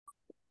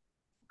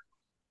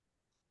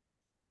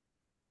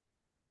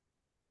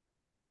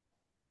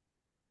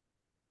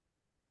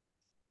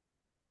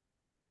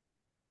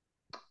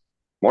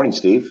Morning,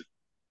 Steve.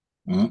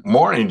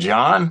 Morning,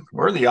 John.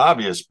 We're the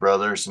Obvious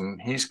Brothers,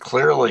 and he's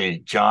clearly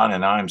John,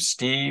 and I'm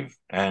Steve.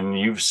 And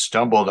you've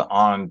stumbled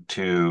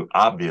onto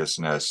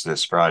obviousness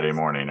this Friday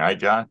morning, right,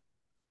 John?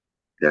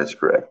 That's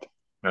correct.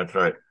 That's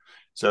right.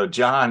 So,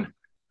 John,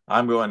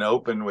 I'm going to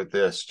open with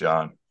this,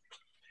 John.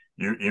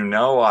 You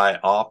know, I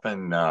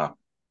often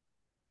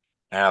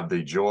have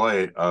the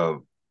joy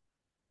of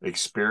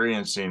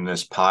experiencing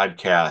this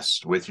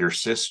podcast with your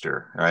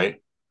sister, right?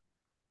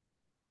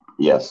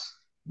 Yes.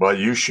 Well,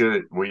 you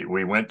should.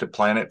 We went to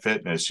Planet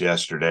Fitness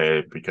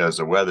yesterday because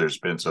the weather's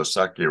been so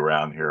sucky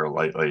around here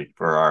lately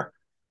for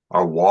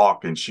our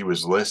walk, and she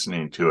was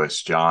listening to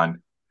us,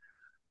 John.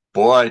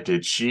 Boy,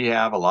 did she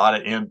have a lot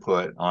of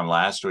input on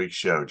last week's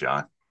show,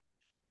 John.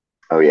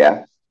 Oh,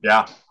 yeah.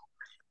 Yeah.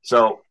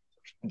 So,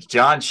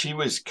 John, she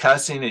was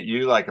cussing at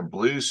you like a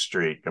blue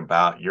streak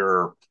about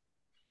you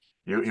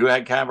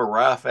had kind of a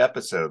rough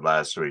episode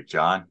last week,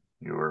 John.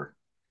 You were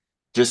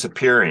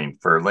disappearing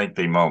for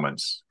lengthy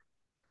moments.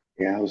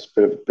 Yeah, it was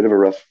a bit of a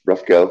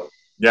rough go.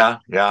 Yeah,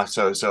 yeah.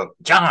 So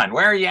John,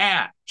 where are you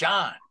at?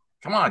 John,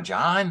 come on,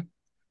 John.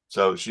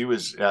 So she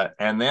was,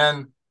 and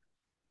then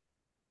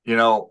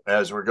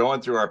as we're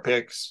going through our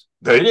picks,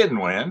 they didn't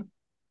win.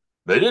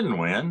 They didn't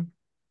win.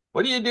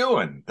 What are you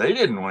doing? They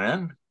didn't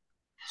win.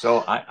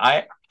 So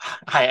I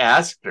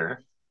asked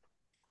her.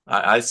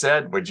 I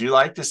said, "Would you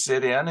like to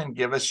sit in and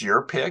give us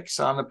your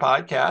picks on the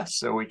podcast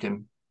so we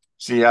can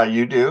see how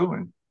you do?"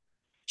 And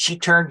she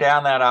turned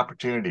down that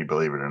opportunity.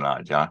 Believe it or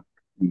not, John.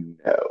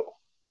 No,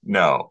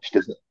 No,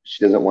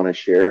 she doesn't want to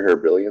share her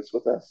brilliance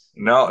with us.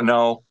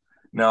 no.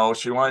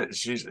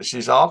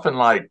 She's often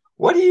like,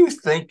 what are you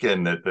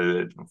thinking that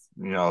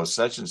the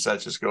such and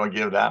such is going to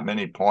give that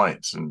many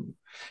points? And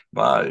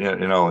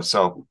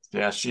so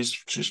yeah,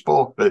 she's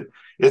full, but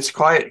it's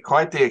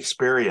quite the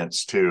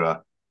experience to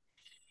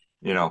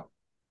you know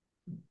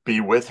be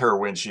with her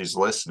when she's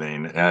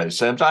listening.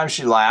 Sometimes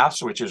she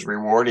laughs, which is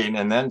rewarding,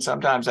 and then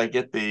sometimes I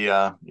get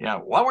the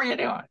what were you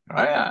doing?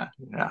 Oh yeah,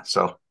 yeah.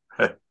 So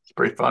it's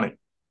pretty funny.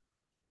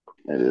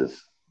 It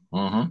is.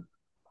 Mm-hmm.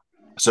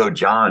 So,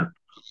 John,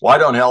 why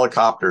don't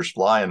helicopters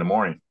fly in the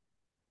morning?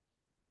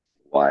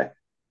 Why?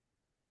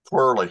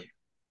 Twirly.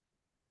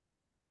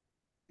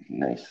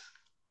 Nice.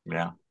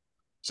 Yeah.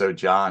 So,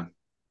 John,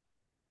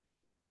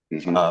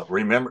 Hmm.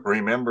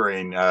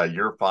 remembering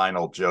your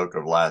final joke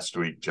of last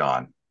week,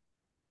 John.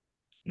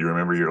 You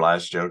remember your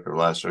last joke of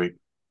last week?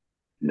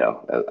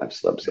 No, I've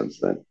slept since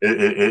then.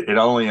 It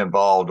only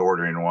involved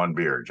ordering one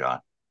beer, John.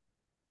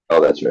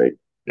 Oh, that's right.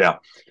 Yeah.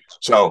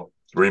 So,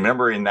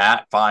 remembering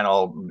that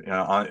final,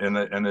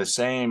 in the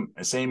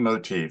same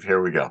motif.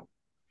 Here we go.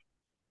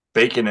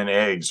 Bacon and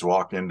eggs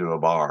walk into a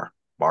bar.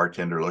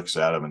 Bartender looks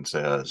at him and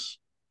says,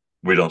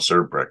 "We don't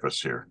serve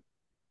breakfast here."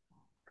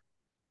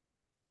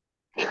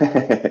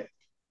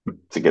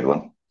 It's a good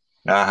one.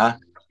 Uh-huh.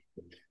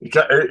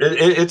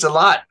 It's a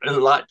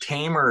lot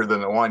tamer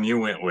than the one you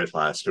went with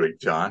last week,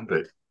 John.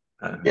 But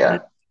Yeah.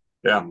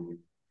 yeah,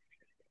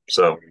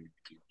 so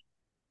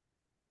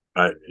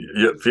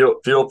you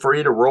feel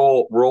free to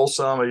roll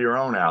some of your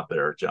own out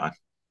there, John.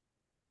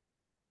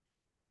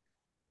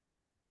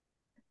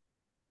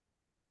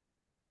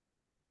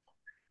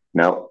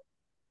 No,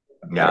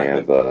 I Yeah,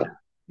 have.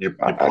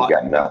 I've pause.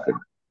 got nothing.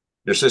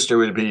 Your sister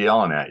would be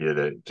yelling at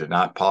you to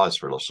not pause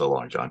for so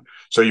long, John.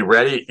 So you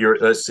ready?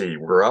 Let's see.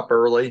 We're up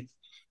early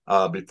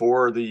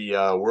before the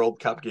World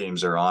Cup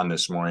games are on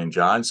this morning,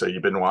 John. So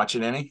you've been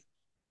watching any?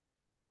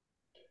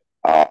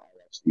 The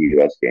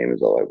U.S. game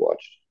is all I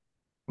watched.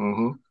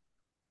 Mm-hmm.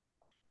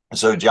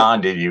 So,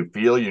 John, did you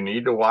feel you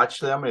need to watch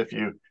them if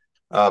you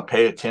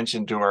pay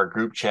attention to our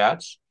group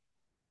chats?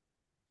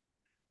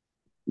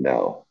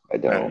 No, I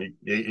don't.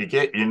 You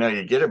get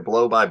you get it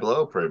blow by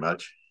blow pretty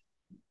much,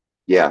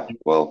 Yeah.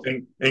 Well,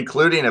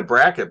 including a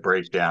bracket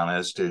breakdown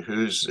as to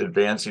who's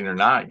advancing or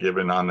not,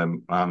 given on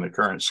the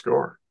current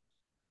score.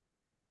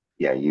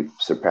 yeah, you've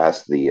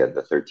surpassed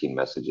the 13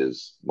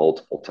 messages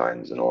multiple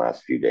times in the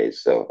last few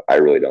days. So I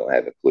really don't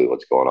have a clue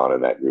what's going on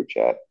in that group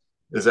chat.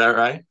 Is that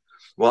right?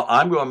 Well,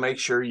 I'm going to make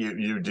sure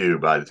you do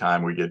by the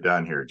time we get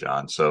done here,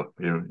 John. So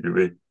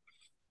you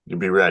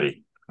be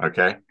ready.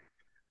 Okay.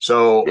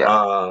 So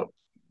Yeah.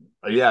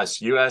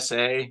 yes,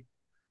 USA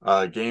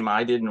game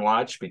I didn't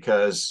watch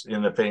because,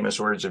 in the famous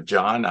words of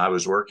John, I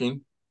was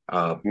working.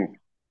 Uh, Hmm.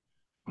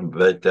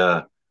 but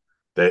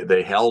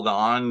they held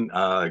on,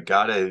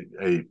 got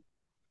a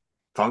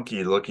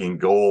funky looking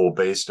goal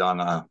based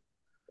on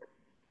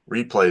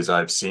replays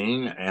I've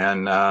seen,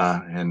 and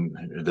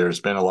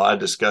there's been a lot of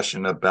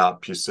discussion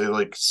about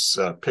Pusilik's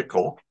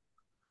pickle,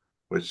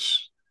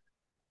 which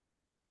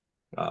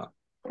uh,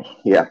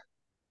 Yeah.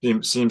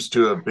 seems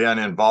to have been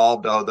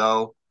involved.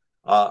 Although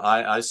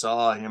I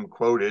saw him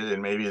quoted,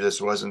 and maybe this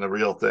wasn't the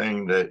real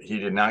thing, that he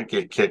did not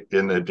get kicked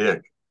in the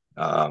dick.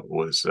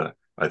 Was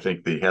I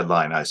think the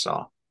headline I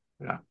saw?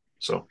 Yeah,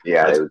 so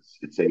Yeah. that's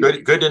It's a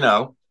good to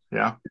know.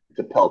 Yeah, it's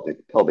a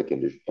pelvic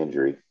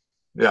injury.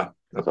 yeah, a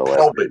That's all that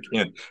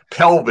is.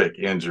 pelvic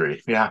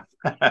injury. Yeah,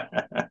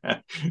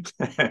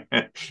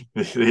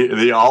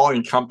 the all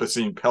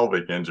encompassing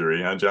pelvic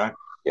injury, huh, John?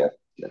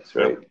 That's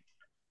Yeah. right.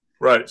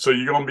 Right. So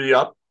you're going to be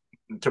up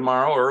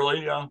tomorrow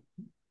early?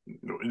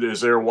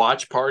 Is there a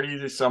watch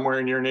party somewhere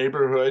in your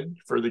neighborhood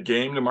for the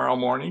game tomorrow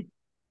morning?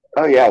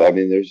 Oh yeah, I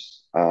mean,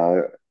 there's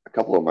a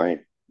couple of my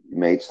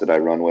mates that I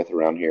run with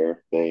around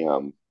here. They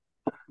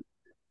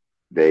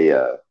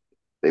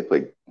they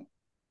played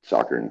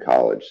soccer in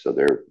college, so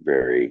they're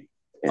very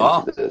into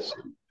Oh, this.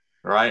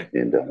 right.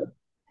 And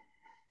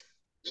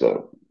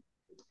so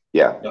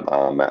yeah, Yep.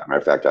 matter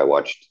of fact, I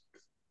watched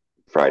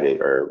Friday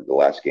or the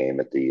last game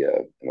at the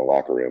in the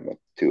locker room with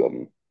two of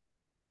them.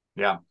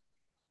 Yeah.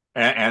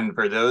 And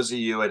for those of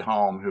you at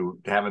home who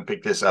haven't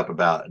picked this up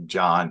about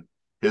John,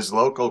 his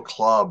local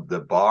club, the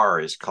bar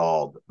is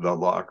called the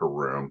Locker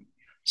Room.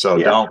 So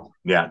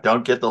Yeah,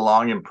 don't get the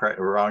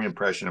wrong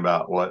impression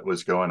about what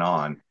was going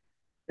on.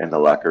 in the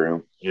locker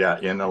room. Yeah,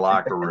 in the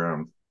locker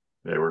room,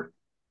 they were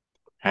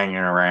hanging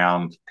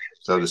around,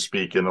 so to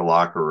speak, in the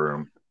locker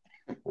room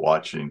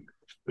watching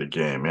the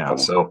game. Yeah. Um,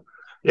 So,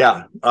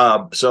 yeah.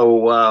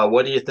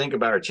 What do you think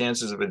about our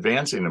chances of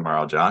advancing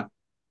tomorrow, John?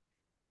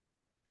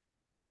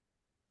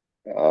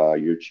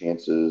 your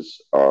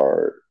chances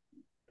are,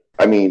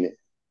 I mean,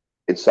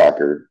 it's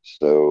soccer,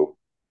 so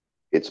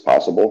it's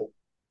possible,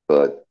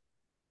 but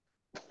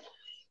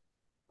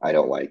I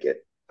don't like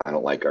it. I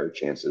don't like our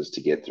chances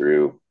to get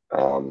through.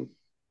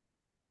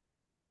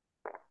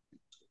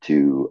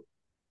 To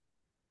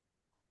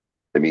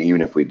I mean,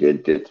 even if we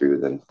did get through,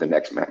 then the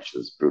next match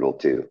is brutal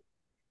too.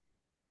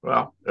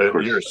 Well, Of you're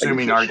course, I guess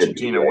assuming it should be,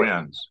 Argentina right?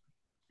 wins.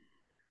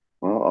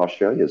 Well,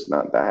 Australia's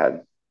not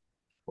bad.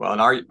 Well,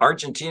 and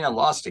Argentina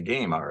lost a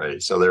game already,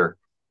 so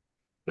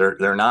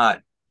they're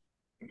not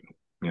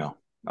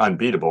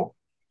unbeatable.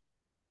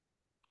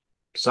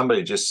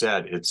 Somebody just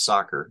said it's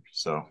soccer,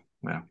 so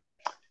yeah,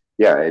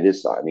 Yeah, it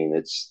is. I mean,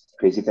 it's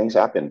crazy things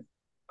happen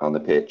on the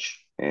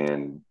pitch,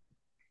 and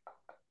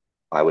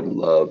I would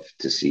love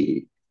to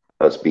see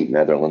us beat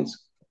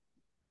Netherlands,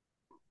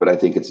 but I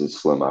think it's a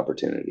slim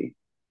opportunity.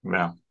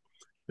 yeah.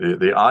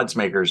 The odds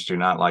makers do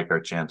not like our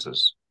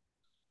chances.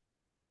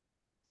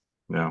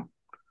 Yeah.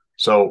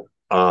 So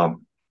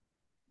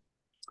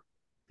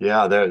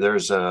yeah,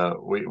 there's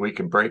we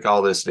can break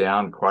all this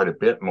down quite a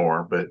bit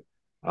more,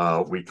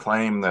 but we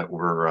claim that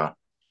we're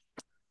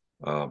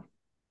uh,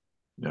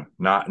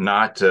 not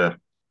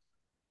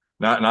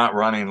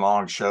running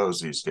long shows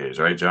these days,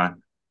 right,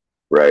 John?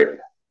 Right.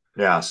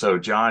 Yeah. So,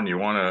 John, you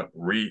want to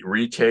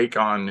retake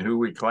on who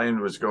we claimed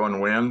was going to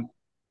win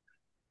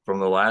from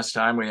the last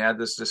time we had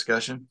this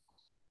discussion?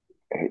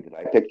 Hey, did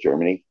I pick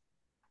Germany?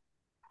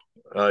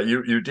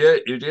 You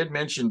did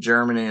mention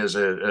Germany as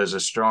a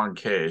strong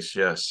case,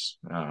 yes.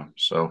 Um,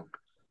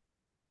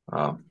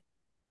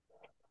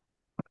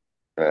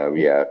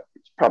 Yeah,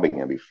 it's probably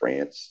going to be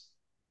France.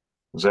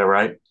 is that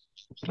right?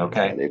 Yeah,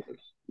 Okay.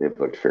 they've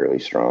looked fairly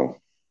strong.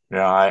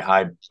 Yeah,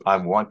 I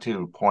want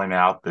to point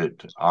out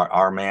that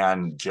our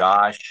man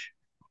Josh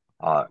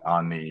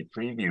on the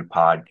preview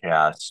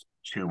podcast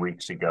 2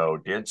 weeks ago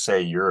did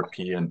say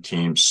European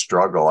teams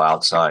struggle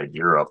outside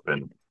Europe,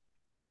 and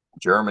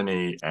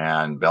Germany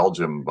and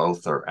Belgium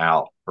both are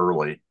out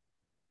early,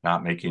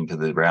 not making to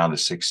the round of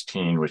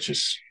 16, which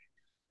is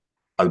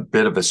a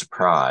bit of a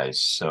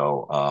surprise.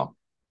 So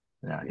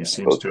yeah, he Yeah,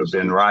 seems both to have those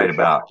been teams right push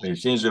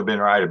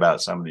out.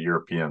 about some of the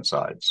European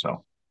sides.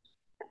 So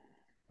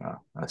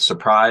a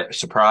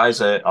surprise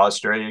that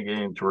Australia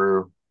getting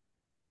through.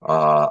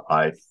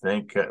 I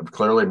think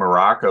clearly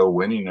Morocco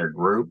winning their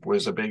group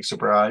was a big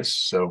surprise.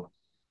 So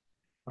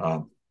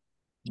um,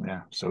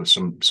 yeah, so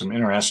some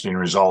interesting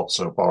results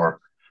so far,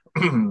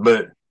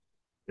 but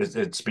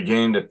it's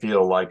beginning to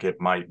feel like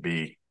it might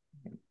be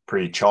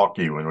pretty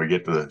chalky when we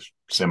get to the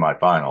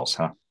semifinals,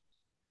 huh?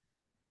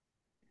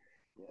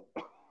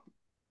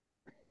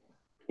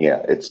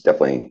 Yeah, it's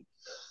definitely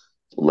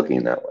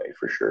looking that way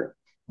for sure.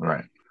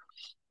 Right.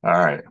 All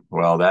right.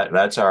 Well,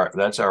 that's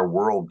our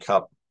World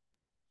Cup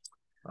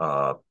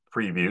uh,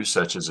 preview,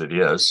 such as it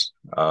is.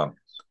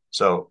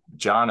 So,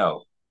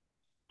 Jono,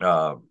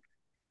 uh,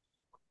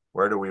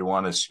 where do we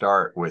want to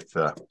start with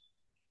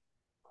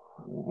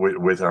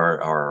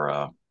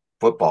our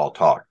football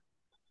talk?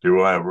 Do we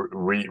want to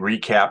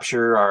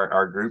recapture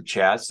our group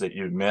chats that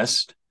you've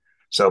missed?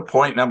 So,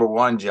 point number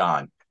one,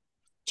 John.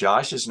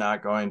 Josh is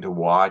not going to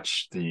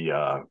watch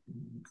the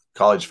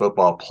college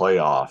football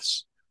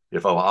playoffs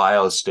if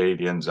Ohio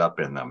State ends up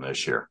in them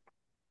this year.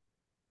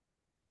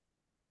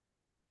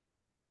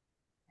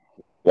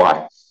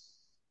 Why?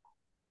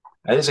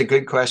 That is a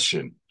good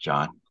question,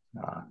 John.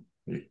 Uh,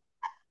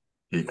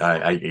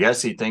 I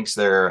guess he thinks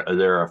they're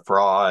a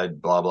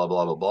fraud, blah blah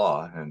blah blah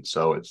blah, and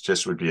so it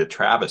just would be a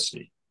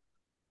travesty,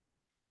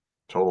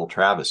 total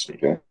travesty.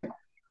 Okay.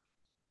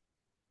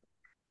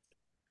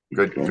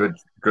 Good, Okay. good,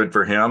 good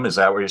for him. Is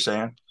that what you're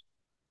saying?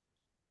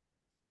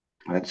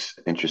 That's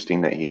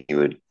interesting that he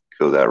would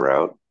go that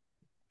route.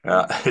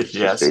 It's just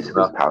Yes. basically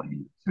Well, how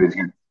he's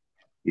gonna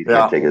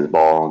yeah, take his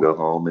ball and go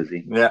home, is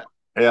he? yeah,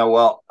 yeah.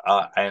 Well,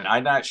 and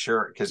I'm not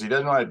sure because he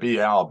doesn't want to be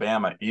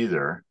Alabama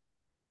either.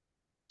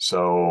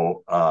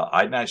 So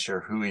I'm not sure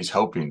who he's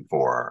hoping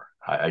for.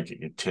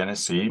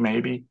 Tennessee,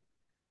 maybe.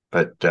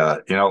 But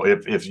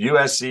if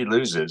USC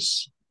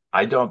loses,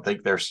 I don't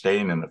think they're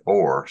staying in the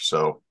 4.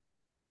 So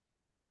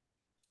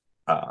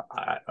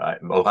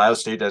Ohio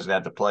State doesn't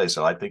have to play,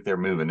 so I think they're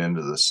moving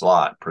into the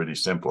slot pretty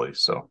simply.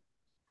 So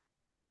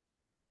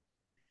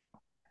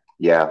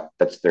Yeah,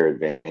 that's their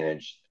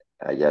advantage,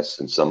 I guess,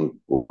 in some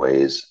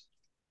ways,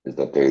 is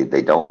that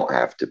they don't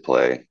have to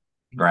play,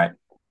 right,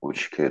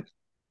 which could,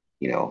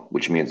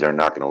 which means they're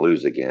not going to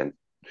lose again.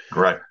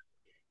 right,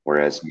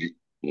 Whereas,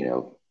 you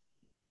know,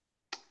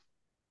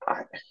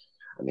 I,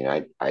 I mean,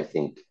 I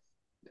think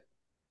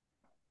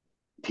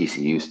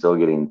TCU still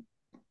getting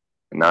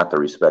not the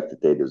respect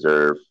that they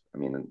deserve. I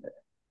mean,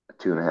 a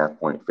 2.5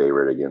 point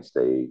favorite against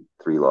a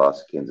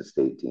 3-loss Kansas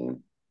State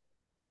team.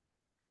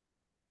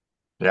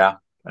 yeah.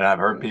 And I've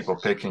heard It's people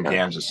picking not,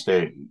 Kansas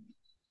State.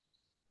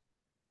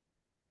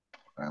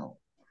 well,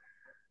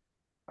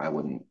 I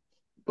wouldn't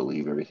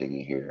believe everything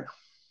you hear.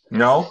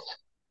 No,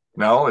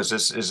 no. Is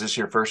this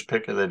your first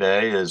pick of the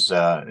day? Is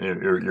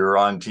you're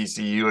on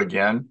TCU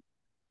again?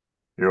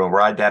 You'll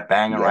ride that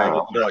bang and ride Yeah,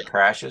 it until it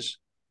crashes?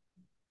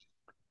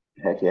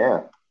 heck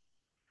yeah.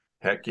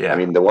 Heck I yeah.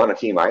 mean, the one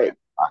team I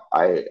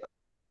I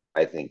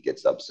think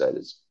gets upset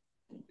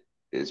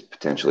is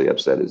potentially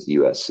upset is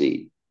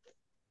USC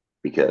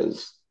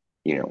because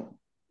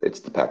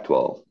it's the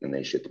Pac-12 and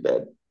they shit the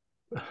bed.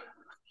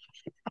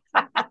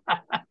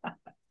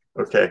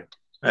 Okay.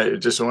 I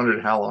just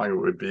wondered how long it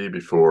would be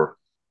before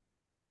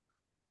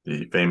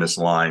the famous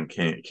line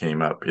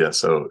came up. Yeah.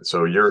 So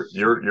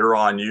you're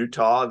on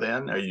Utah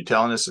then? Are you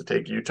telling us to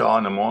take Utah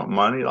on the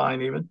money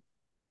line even?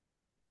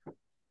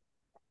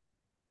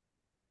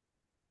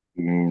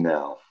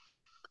 No,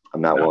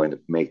 I'm not No. willing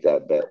to make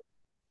that bet,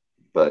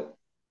 but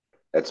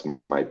that's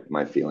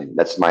my feeling.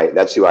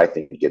 That's who I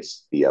think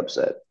gets the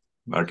upset.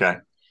 Okay.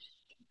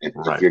 If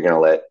Right. you're gonna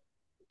let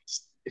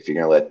if you're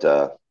gonna let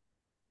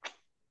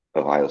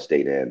Ohio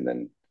State in,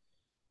 then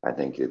I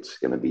think it's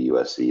gonna be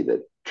USC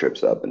that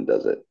trips up and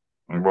does it.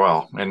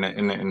 Well,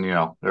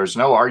 and there's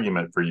no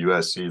argument for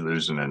USC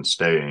losing and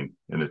staying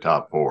in the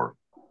top 4.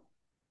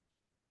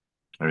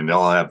 I mean,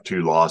 they'll have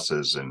 2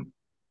 losses and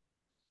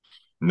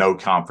no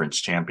conference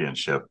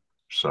championship.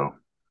 So,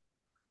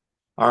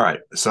 all right.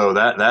 So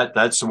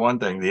that's the one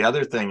thing. The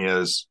other thing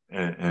is,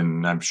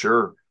 and I'm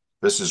sure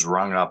this has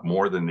rung up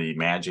more than the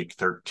Magic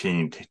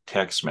 13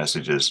 text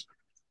messages.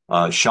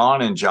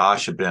 Sean and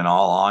Josh have been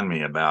all on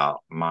me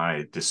about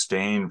my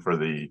disdain for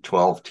the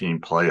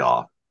 12-team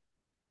playoff,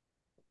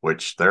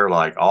 which they're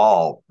like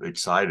all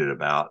excited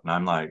about. And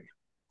I'm like,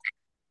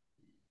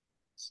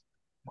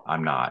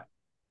 I'm not.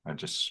 I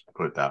just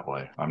put it that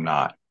way. I'm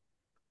not.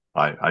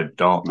 I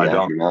don't I Yeah,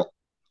 don't you're not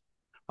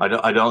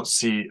I don't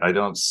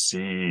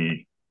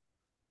see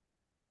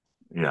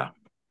yeah.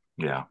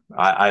 Yeah.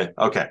 I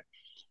okay.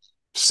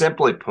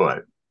 Simply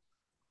put,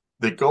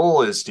 the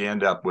goal is to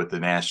end up with the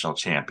national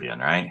champion,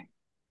 right?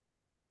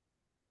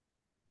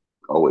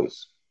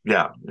 always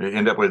Yeah,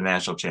 end up with a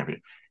national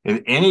champion.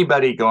 And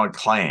anybody going to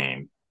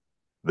claim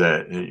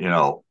that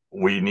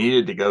we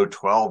needed to go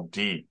 12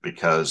 deep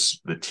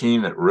because the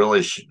team that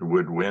really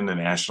would win the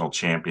national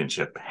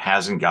championship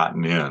hasn't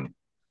gotten in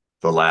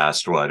the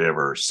last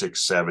whatever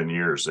 6 7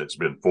 years it's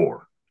been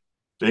 4.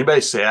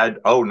 Anybody said,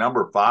 oh,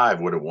 number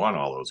 5 would have won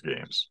all those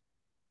games?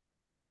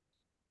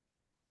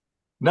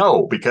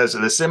 No, because the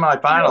no.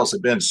 semifinals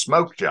have been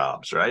smoke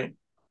jobs, right?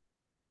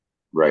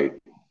 Right.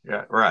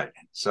 Yeah, right.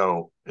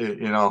 So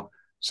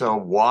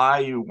why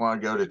you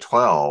want to go to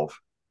 12?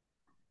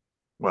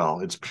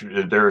 Well,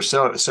 there are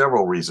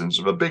several reasons.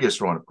 The biggest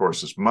one, of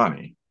course, is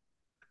money.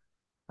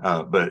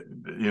 But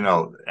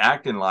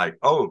acting like,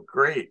 oh,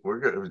 great, we're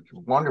good,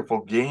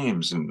 wonderful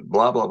games and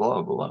blah blah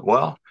blah blah.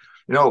 Well,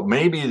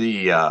 maybe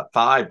the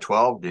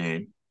 5-12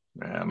 game.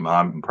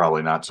 I'm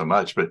probably not so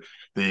much, but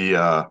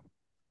the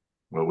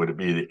what would it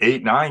be? The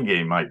 8-9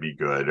 game might be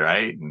good,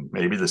 right? And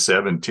maybe the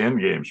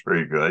 7-10 game's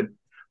pretty good.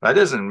 That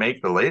doesn't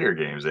make the later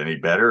games any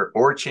better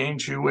or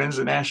change who wins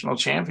the national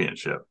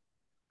championship.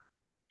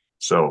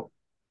 So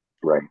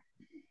Right.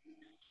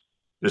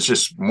 it's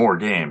just more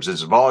games.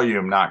 It's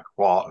volume, not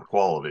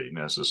quality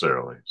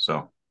necessarily.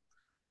 So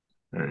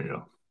there you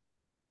go.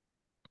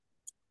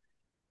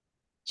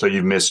 So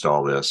you've missed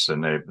all this,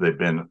 and they've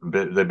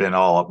been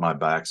all up my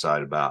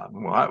backside about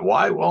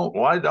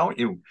why don't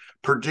you?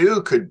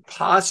 Purdue could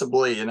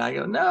possibly, and I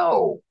go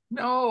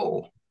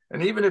no,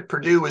 and even if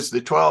Purdue was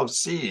the 12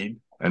 seed,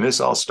 and this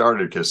all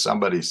started because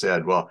somebody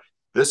said, well,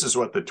 this is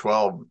what the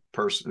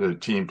 12-person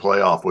team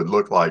playoff would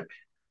look like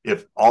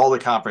if all the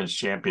conference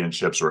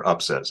championships were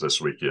upsets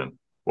this weekend.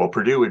 Well,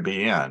 Purdue would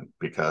be in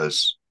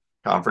because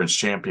conference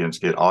champions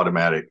get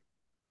automatic.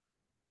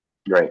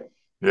 Right.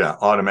 Yeah,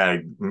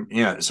 automatic.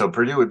 Yeah, so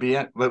Purdue would be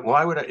in, but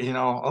why would I?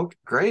 Oh,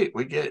 great,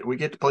 we get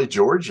to play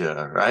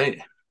Georgia,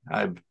 right?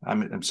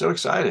 I'm so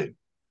excited.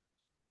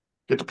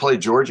 Get to play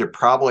Georgia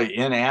probably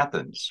in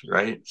Athens,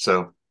 right?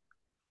 So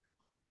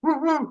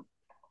woo-hoo,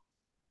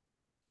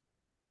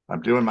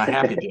 I'm doing my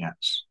happy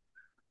dance.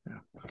 Yeah.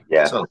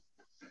 Yeah.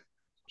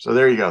 So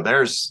there you go.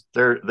 There's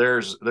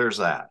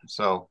that.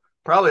 So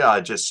probably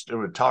I just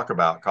would talk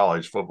about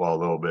college football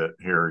a little bit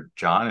here,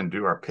 John, and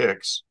do our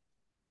picks.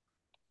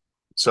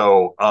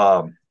 So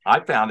I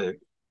found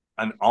it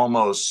an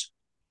almost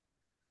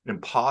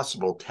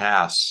impossible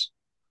task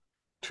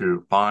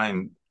to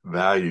find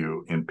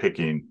value in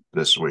picking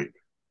this week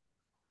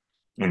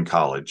in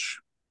college.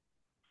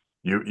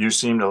 You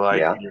seem to like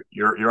Yeah.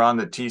 you're on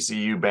the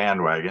TCU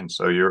bandwagon,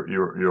 so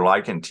you're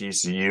liking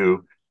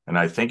TCU, and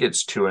I think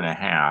it's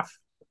 2.5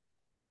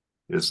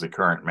 is the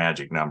current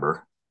magic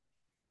number.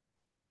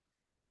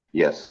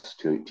 Yes.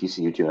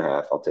 TCU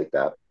 2.5. I'll take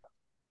that.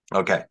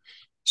 Okay,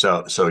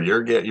 so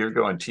you're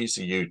going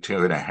TCU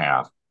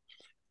 2.5.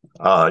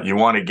 You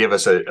want to give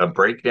us a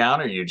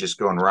breakdown, or you just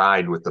go and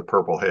ride with the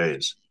Purple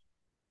Haze?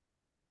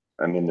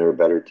 I mean, they're a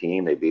better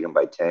team. They beat them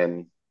by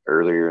 10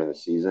 earlier in the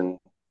season.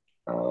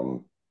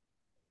 Um,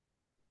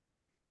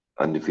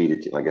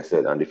 undefeated, like I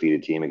said,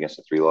 undefeated team against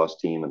a 3-loss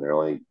team, and they're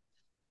only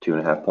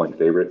 2.5 point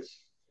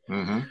favorites.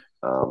 Mm-hmm.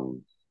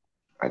 Um,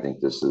 I think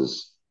this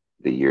is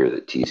the year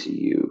that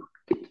TCU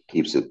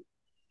keeps it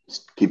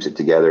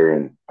together,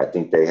 and I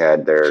think they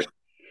had their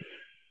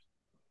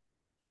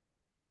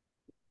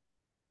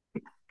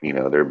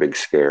big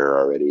scare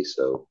already,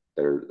 so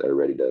they're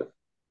ready to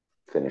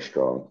finish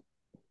strong.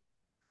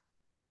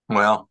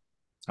 Well,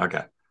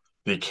 okay.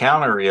 The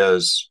counter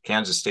is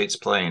Kansas State's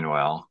playing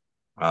well,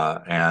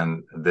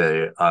 and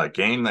the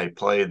game they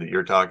played that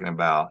you're talking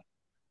about.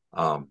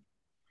 Um,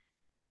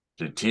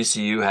 did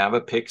TCU have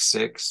a pick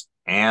six?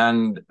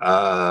 And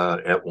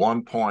at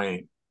one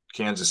point,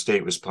 Kansas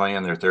State was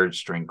playing their third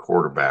string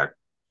quarterback.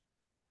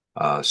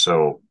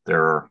 So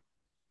they're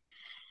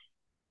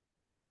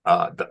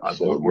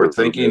So we're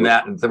thinking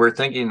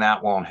that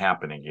won't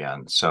happen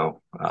again.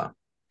 So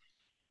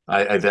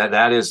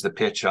that is the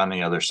pitch on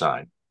the other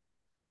side.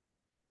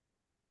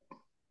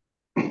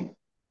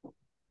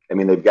 I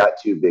mean, they've got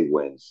two big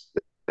wins.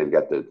 They've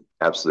got the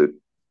absolute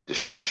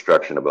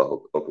destruction of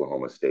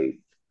Oklahoma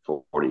State,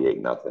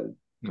 48-0.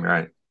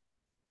 Right.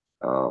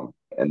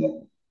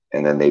 And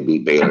then they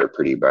beat Baylor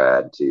pretty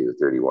bad too,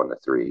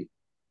 31-3.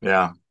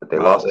 Yeah. But they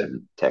lost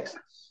to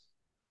Texas.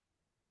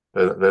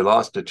 They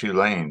lost to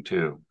Tulane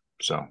too,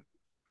 so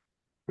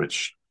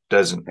which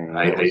doesn't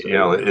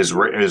is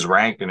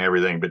ranked and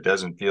everything, but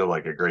doesn't feel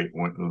like a great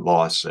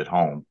loss at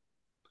home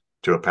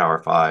to a Power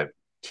 5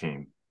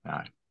 team.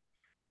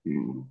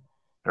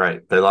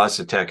 Right, they lost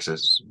to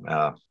Texas,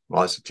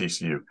 lost to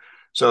TCU.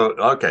 So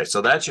okay,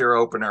 so that's your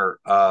opener.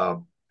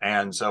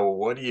 And so,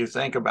 what do you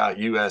think about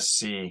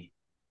USC,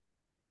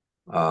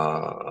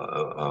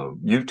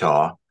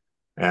 Utah,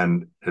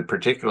 and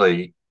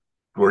particularly?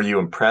 Were you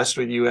impressed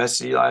with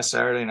USC last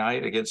Saturday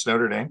night against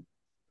Notre Dame?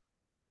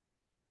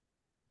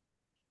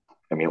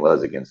 I mean, it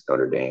was against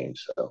Notre Dame,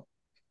 so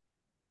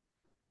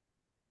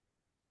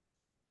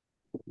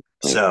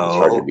it's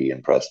hard to be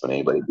impressed when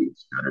anybody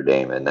beats Notre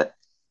Dame, isn't it?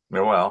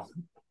 Well,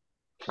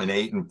 an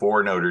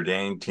 8-4 Notre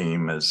Dame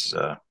team has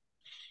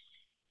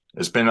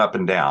been up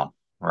and down,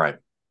 right?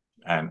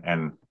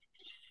 And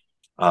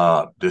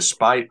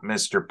despite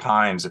Mr.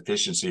 Pine's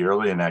efficiency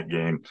early in that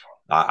game,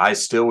 I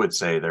still would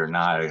say they're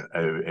not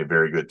a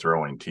very good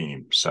throwing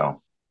team.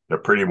 So they're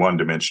pretty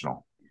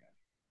one-dimensional.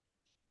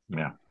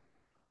 Yeah.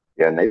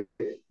 Yeah, and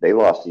they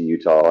lost to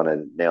Utah on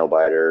a nail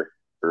biter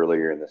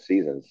earlier in the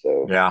season.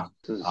 So yeah,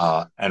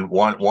 and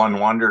one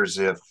wonders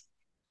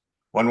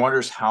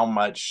how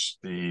much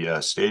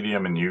the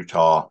stadium in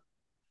Utah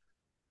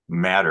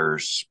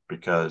matters,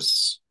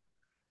 because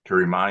to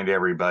remind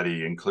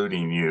everybody,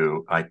 including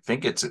you, I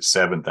think it's at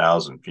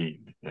 7,000 feet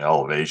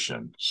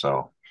elevation.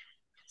 So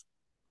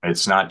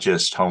it's not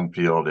just home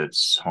field,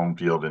 it's home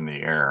field in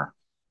the air.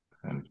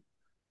 And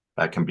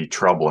that can be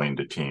troubling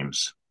to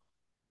teams.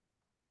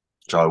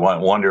 So I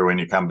wonder when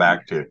you come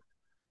back to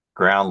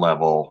ground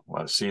level,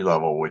 sea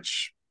level,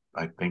 which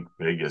I think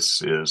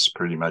Vegas is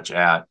pretty much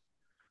at,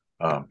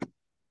 how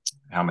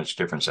much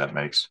difference that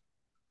makes.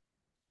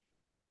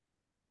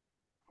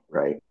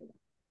 Right.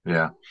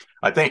 Yeah.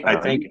 I think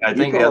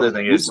the other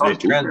thing is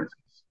the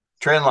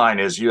trend line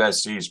is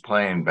USC's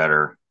playing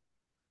better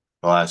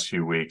the last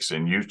few weeks,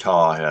 and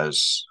Utah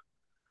has,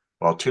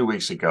 2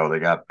 weeks ago they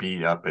got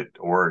beat up at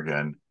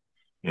Oregon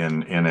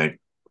in a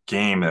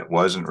game that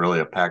wasn't really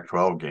a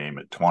Pac-12 game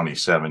at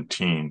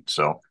 2017.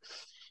 So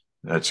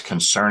that's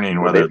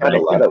concerning. Whether they've had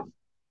a lot of.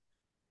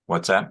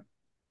 What's that?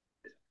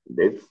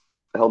 They've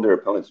held their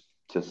opponents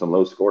to some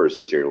low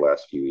scores here the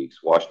last few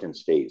weeks. Washington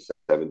State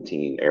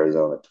 17,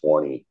 Arizona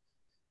 20,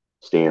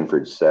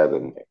 Stanford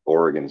 7,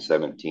 Oregon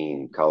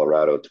 17,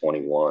 Colorado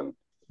 21.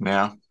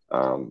 Yeah.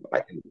 I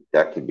think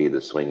that could be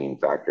the swinging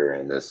factor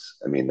in this.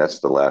 I mean, that's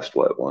the last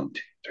 1,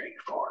 2, 3,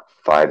 4,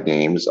 5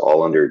 games,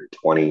 all under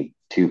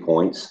 22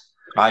 points.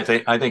 I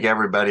think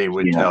everybody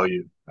would tell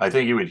you. I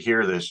think you would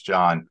hear this,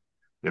 John,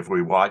 if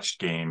we watched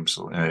games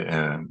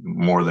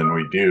more than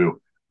we do.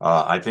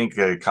 I think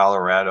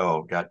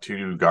Colorado got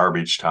 2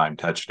 garbage time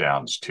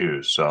touchdowns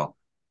too, so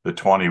the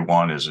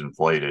 21 is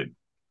inflated.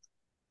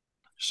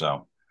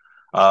 So,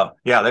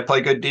 yeah, they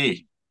play good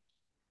D.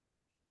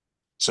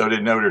 So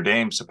did Notre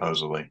Dame,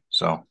 supposedly.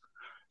 So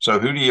So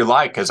who do you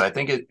like? Because I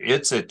think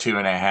it's a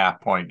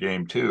 2.5 point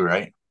game too,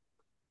 right?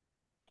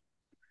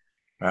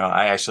 Well,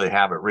 I actually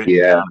have it written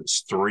Yeah, down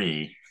as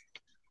three,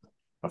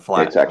 a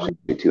flat it's actually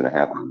three.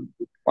 2.5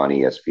 on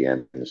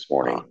ESPN this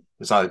morning.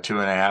 It's not a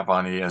 2.5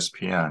 on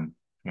ESPN.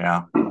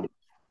 Yeah.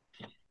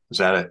 Is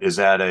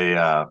that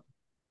a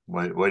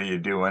what are you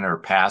doing or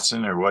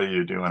passing or what are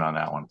you doing on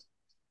that one?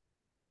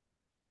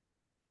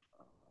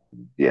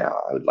 Yeah,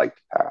 I would like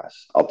to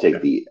pass.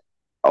 Yeah.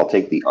 I'll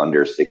take the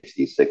under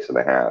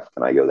 66.5.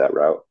 Can I go that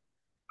route?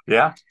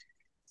 Yeah.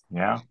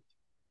 Yeah.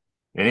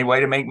 Any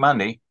way to make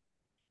money.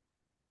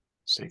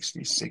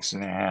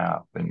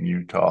 66.5 in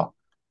Utah.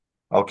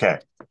 Okay.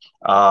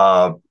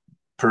 Uh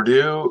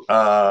Purdue,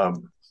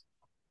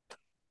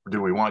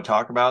 do we want to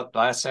talk about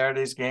last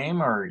Saturday's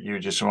game or you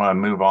just want to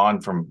move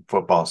on from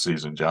football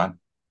season, John?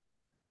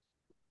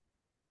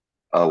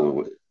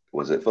 Oh,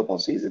 was it football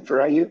season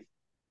for IU?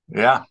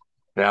 Yeah.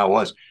 Yeah, it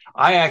was.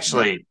 I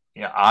actually,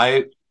 yeah,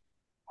 I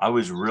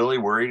was really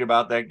worried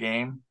about that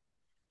game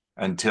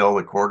until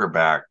the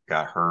quarterback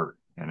got hurt,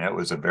 and it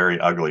was a very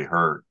ugly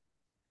hurt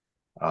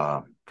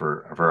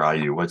for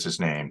IU. What's his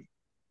name?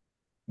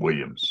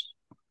 Williams.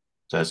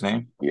 Is that his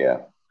name? Yeah,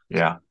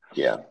 Yeah.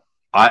 yeah,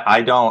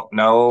 I don't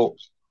know.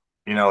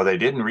 They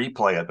didn't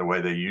replay it the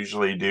way they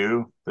usually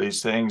do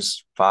these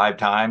things 5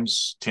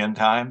 times, 10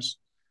 times.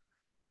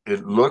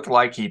 It looked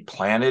like he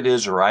planted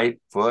his right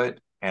foot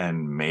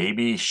and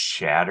maybe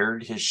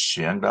shattered his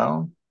shin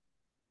bone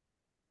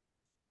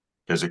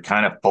because it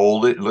kind of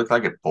folded. It looked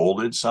like it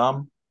folded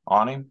some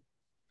on him.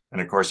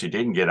 And of course, he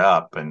didn't get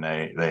up, and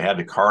they had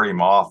to cart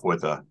him off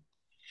with an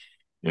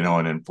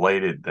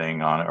inflated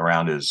thing on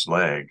around his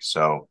leg.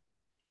 So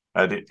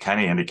it kind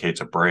of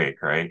indicates a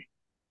break, right?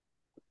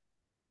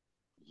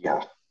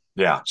 yeah.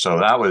 Yeah. So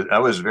that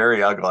was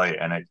very ugly,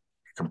 and it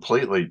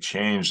completely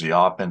changed the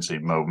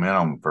offensive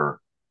momentum for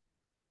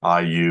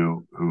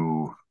IU,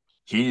 who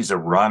he's a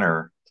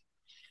runner.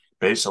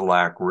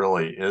 Basilak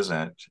really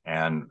isn't,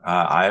 and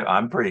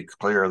I'm pretty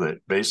clear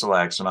that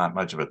Basilak's not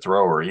much of a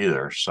thrower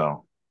either.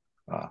 So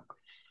uh,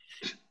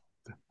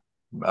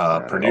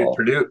 Not at all.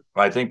 Purdue,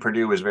 I think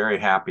Purdue was very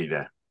happy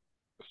to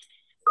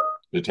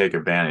take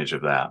advantage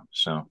of that.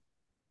 So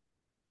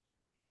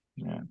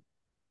yeah,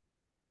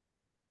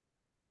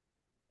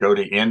 go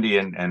to Indy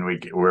and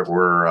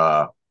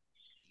we're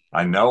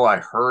I know I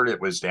heard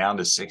it was down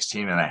to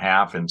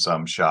 16.5 in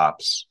some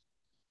shops.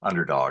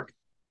 Underdog.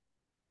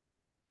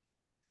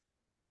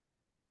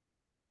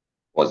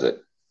 Was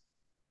it?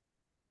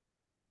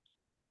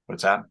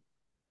 What's that?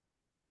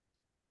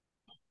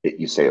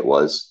 You say it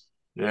was?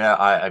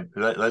 Yeah,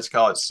 let's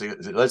call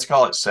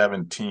it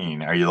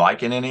 17. Are you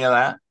liking any of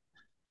that?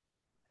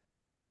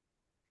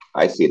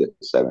 I see it at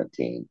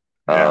 17.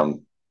 Yeah.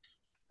 Um,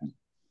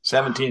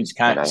 17's and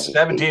kind I hate,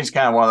 17's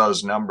kind of one of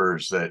those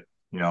numbers that,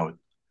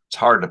 it's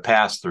hard to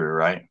pass through,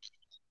 right?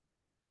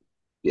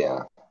 yeah,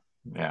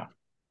 Yeah.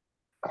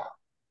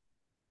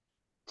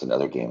 it's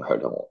another game.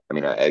 I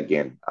mean,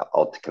 again,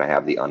 can I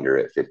have the under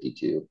at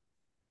 52?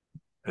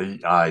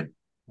 I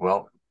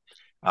well,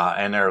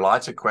 and there are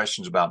lots of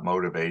questions about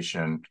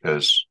motivation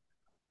because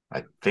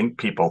I think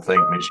people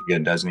think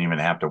Michigan doesn't even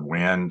have to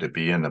win to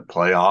be in the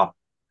playoff,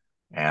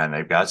 and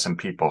they've got some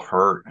people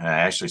hurt. And I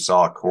actually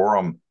saw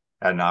Corum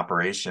had an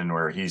operation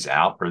where he's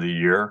out for the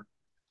year.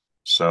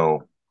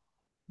 So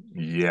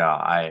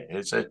yeah,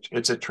 it's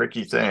a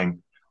tricky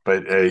thing,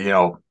 but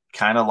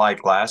kind of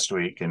like last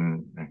week,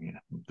 and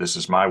this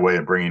is my way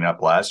of bringing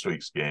up last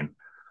week's game.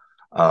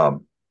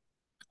 Um,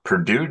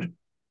 Purdue,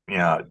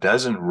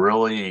 doesn't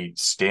really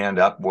stand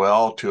up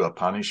well to a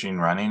punishing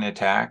running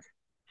attack,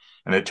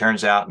 and it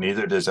turns out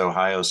neither does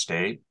Ohio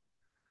State.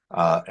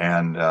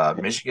 And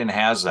Michigan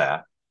has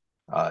that,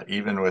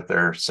 even with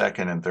their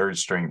second and third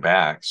string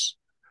backs.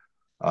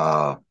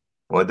 Uh,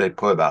 what they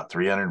put about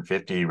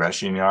 350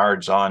 rushing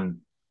yards on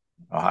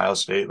Ohio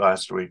State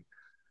last week.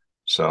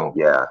 So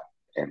Yeah,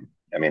 and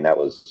I mean that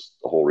was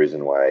the whole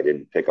reason why I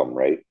didn't pick them.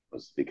 Right,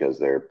 was because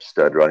their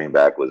stud running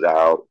back was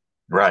out.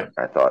 right,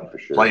 I thought for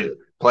sure played that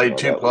played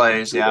two that was going to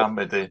plays, be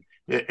the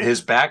yeah, but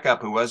his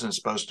backup who wasn't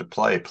supposed to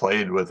play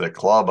played with a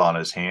club on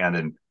his hand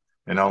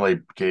and only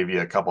gave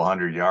you a couple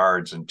hundred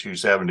yards and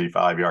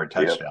 275-yard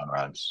yep. touchdown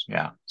runs.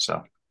 Yeah,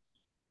 so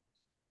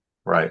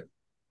right.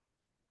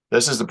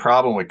 This is the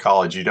problem with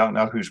college. You don't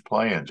know who's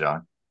playing,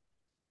 John.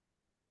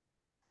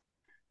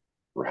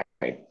 Right.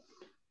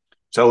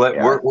 So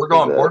Yeah, we're because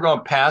going we're going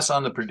to pass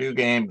on the Purdue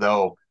game,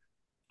 though.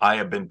 I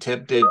have been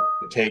tempted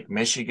to take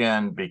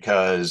Michigan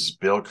because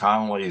Bill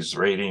Connolly's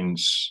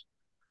ratings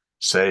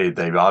say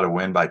they ought to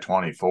win by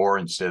 24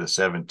 instead of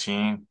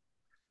 17.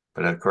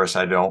 But of course,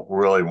 I don't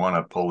really want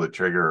to pull the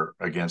trigger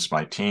against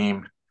my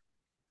team.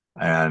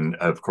 And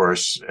of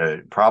course,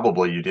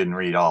 probably you didn't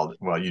read all.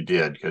 Well, you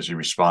did because you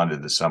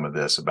responded to some of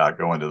this about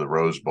going to the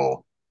Rose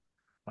Bowl.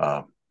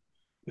 Uh,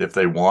 if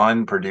they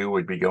won, Purdue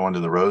would be going to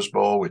the Rose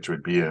Bowl, which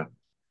would be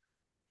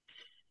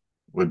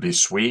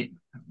sweet.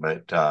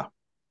 But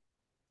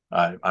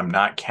I'm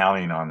not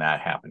counting on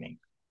that happening.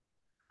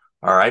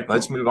 All right,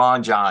 let's move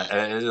on, John.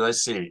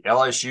 Let's see.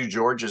 LSU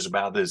Georgia is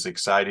about as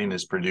exciting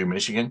as Purdue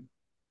Michigan,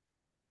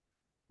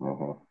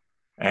 Mhm.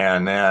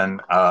 and then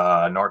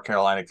North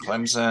Carolina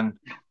Clemson.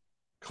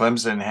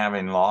 Clemson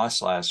having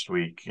lost last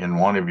week in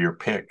one of your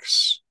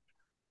picks,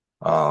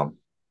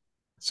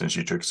 since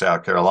you took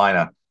South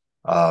Carolina,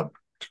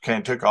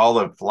 took all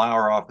the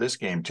flour off this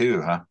game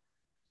too, huh?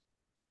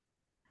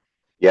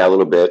 Yeah, a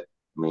little bit.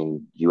 I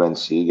mean,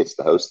 UNC gets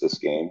to host this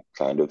game,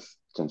 kind of.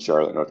 It's in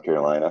Charlotte, North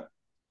Carolina.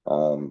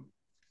 Um,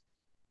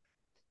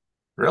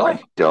 I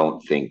Really?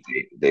 don't think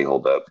they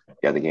hold up.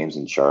 Yeah, the game's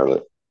in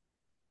Charlotte.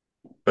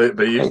 But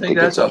you I think think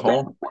that's it's a up.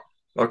 home?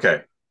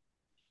 Okay.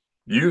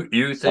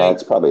 You think?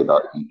 It's probably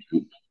about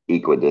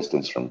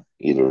equidistance from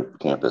either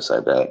campus, I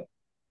bet.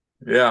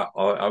 Yeah,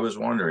 I was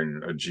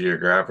wondering,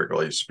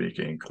 geographically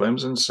speaking,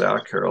 Clemson,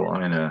 South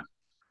Carolina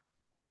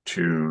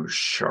to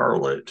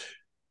Charlotte.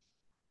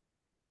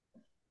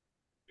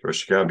 Of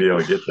course, you got to be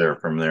able to get there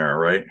from there,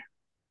 right?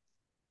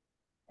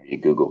 Are you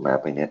Google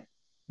mapping it?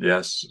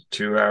 Yes,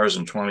 2 hours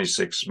and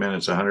 26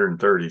 minutes,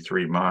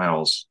 133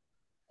 miles.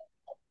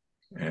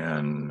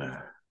 And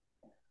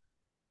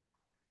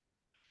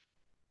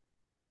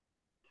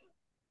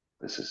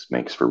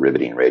Makes for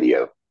riveting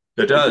radio. it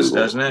The does,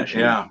 Google doesn't it? machine.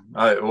 Yeah.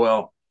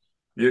 Well,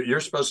 you're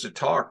supposed to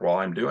talk while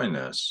I'm doing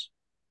this.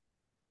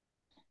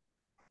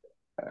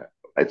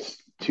 It's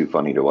too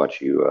funny to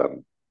watch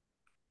you.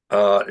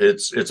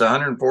 It's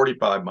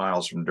 145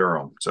 miles from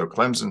Durham, so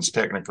Clemson's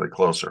technically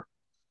closer.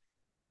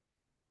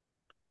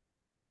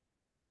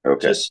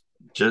 Okay. Just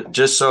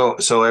just so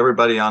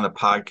everybody on the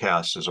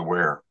podcast is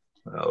aware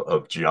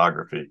of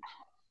geography.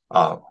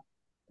 Uh,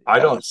 I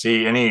Yeah. don't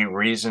see any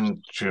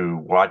reason to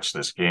watch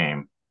this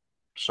game.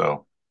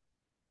 So,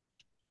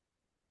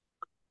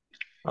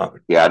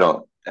 Yeah, I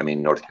don't. I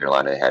mean, North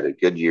Carolina had a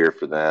good year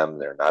for them.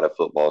 They're not a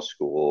football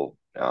school.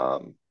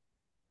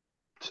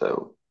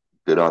 So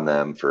good on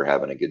them for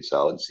having a good,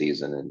 solid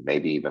season and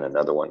maybe even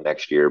another one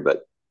next year.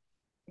 But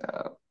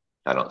uh,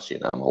 I don't see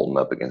them holding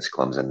up against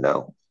Clemson.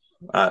 No.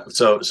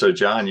 so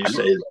John,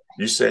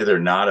 you say they're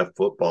not a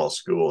football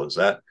school. Is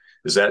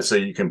that so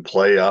you can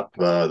play up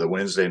the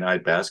Wednesday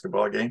night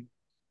basketball game?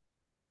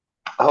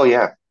 Oh,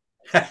 yeah.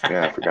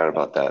 Yeah, I forgot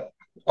about that.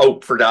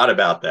 Oh, forgot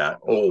about that.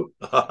 Oh,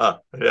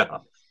 yeah,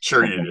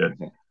 sure you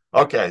did.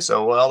 Okay,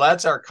 so well,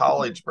 that's our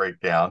college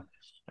breakdown,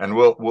 and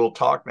we'll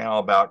talk now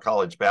about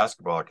college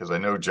basketball because I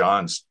know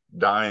John's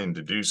dying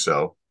to do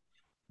so.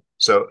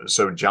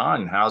 So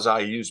John, how's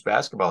IU's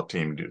basketball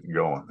team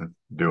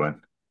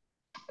doing?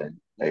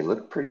 They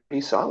look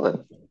pretty solid.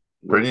 Look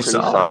Pretty pretty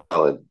solid.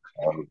 solid.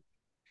 Um,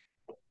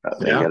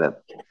 they Yeah.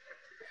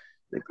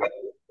 they've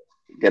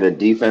got a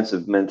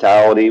defensive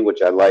mentality,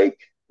 which I like,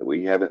 that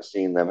we haven't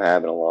seen them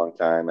have in a long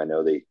time. I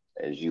know they,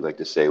 as you like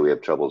to say, we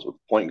have troubles with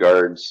point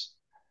guards,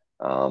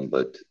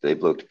 but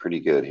they've looked pretty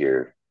good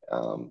here.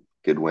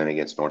 Good win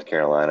against North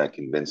Carolina,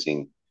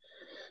 convincing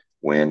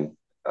win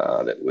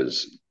that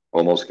was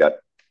almost got,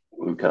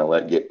 we kind of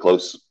let get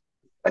close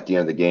at the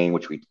end of the game,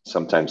 which we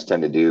sometimes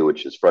tend to do,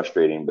 which is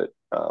frustrating, but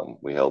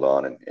we held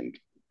on and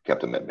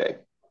kept them at bay.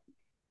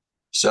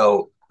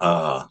 So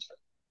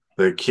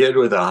the kid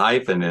with a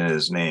hyphen in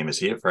his name, is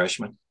he a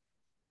freshman?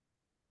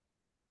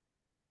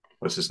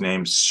 What's his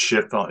name?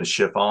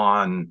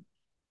 Chiffon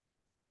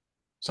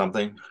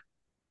something.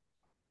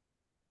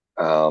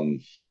 Um,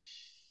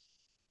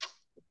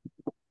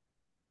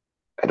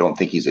 I don't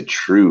think he's a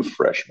true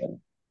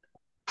freshman.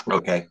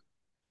 Okay.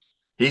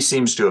 He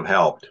seems to have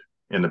helped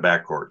in the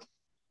backcourt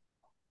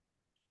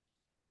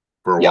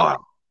for a Yep.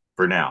 while,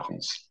 for now. All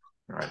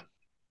right.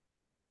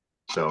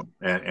 So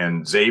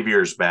and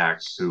Xavier's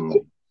back,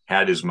 who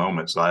had his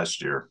moments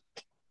last year.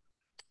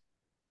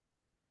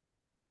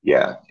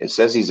 Yeah, it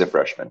says he's a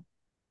freshman.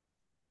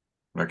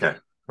 Okay,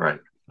 right.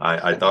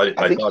 I thought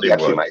I think he he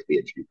actually was might be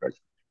a true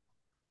freshman.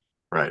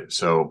 right.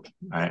 So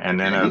and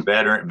then Yeah, a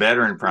veteran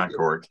pretty front good.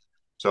 court.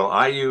 So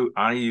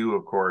IU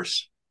of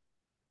course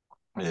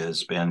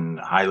has been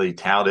highly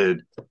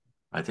touted.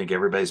 I think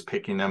everybody's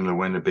picking them to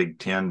win the Big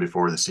Ten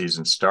before the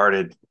season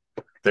started.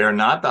 They're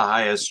not the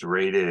highest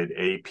rated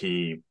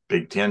AP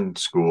Big Ten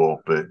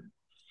school, but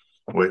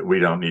we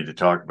don't need to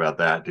talk about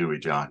that, do we,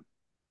 John?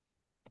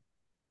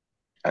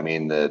 I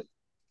mean,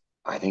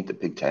 I think the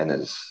Big Ten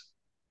is,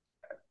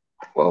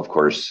 well, of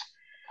course,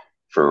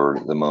 for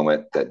the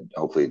moment that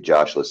hopefully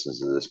Josh listens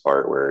to this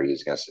part where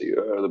he's going to say,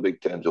 oh, the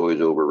Big Ten's always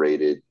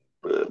overrated,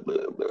 blah,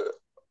 blah,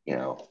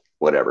 blah,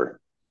 whatever.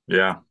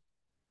 Yeah.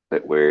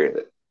 But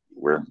we're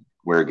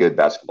we're a good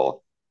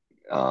basketball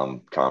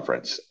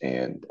conference,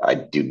 and I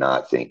do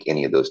not think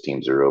any of those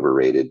teams are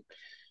overrated.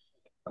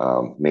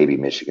 Maybe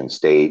Michigan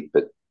State,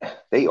 but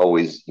they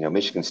always,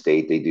 Michigan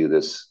State, they do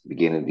this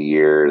beginning of the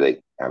year.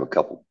 They have a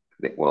couple.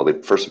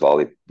 First of all,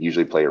 they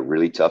usually play a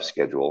really tough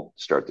schedule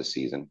to start the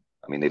season.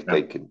 I mean, they've Yeah.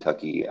 played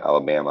Kentucky,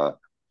 Alabama,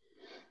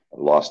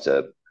 lost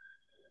to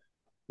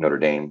Notre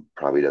Dame.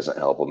 Probably doesn't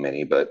help them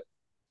any, but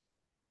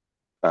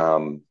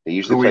they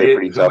usually play a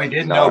pretty Who we tough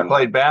didn't know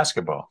played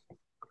basketball.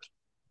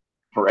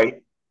 right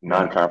Yeah.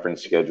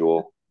 non-conference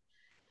schedule,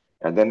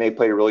 and then they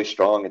play really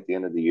strong at the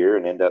end of the year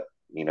and end up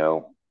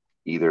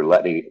either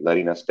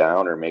letting us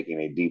down or making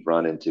a deep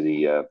run into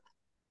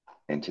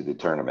the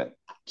tournament.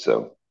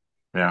 So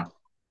Yeah.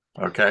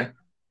 Okay.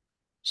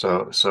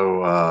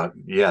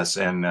 Yes,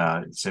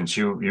 and since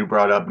you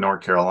brought up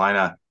North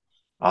Carolina,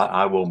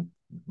 I will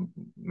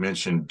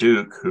mention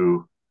Duke,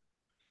 who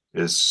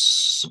is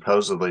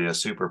supposedly a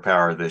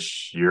superpower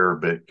this year,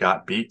 but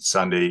got beat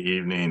Sunday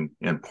evening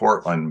in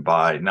Portland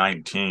by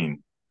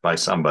 19 by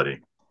somebody.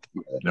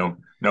 No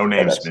yeah,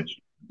 names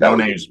mentioned. that No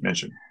was names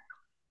mentioned.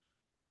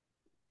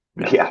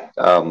 Yeah. yeah.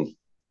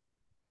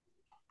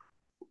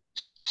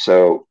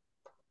 So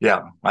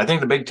Yeah. I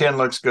think the Big Ten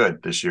looks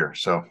good this year.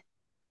 So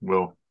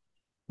we'll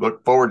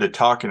look forward to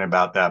talking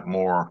about that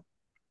more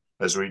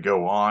as we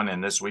go on.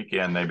 And this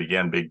weekend they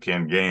begin Big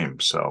Ten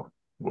games. So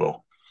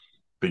we'll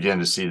begin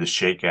to see the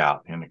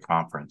shakeout in the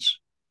conference.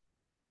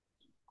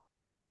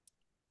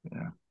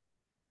 Yeah.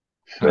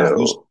 Now,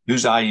 so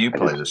who's IU I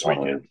play just this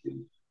weekend?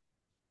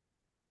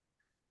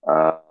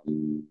 wanted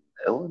to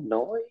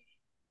Illinois.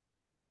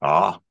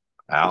 Ah,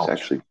 I was ouch.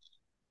 actually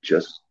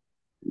just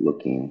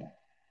looking.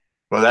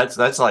 Well,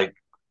 that's like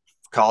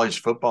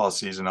college football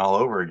season all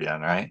over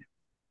again, right?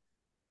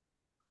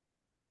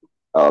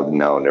 Oh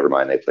no, never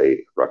mind. They played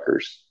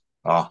Rutgers.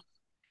 Oh,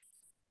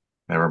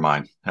 never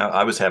mind.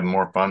 I was having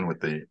more fun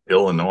with the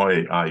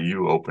Illinois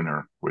IU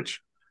opener,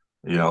 which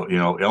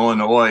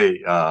Illinois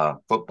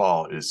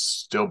football is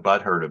still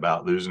butthurt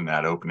about losing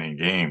that opening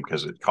game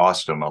because it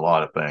cost them a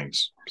lot of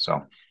things.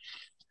 So,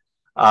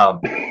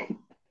 um,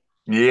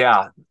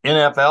 yeah,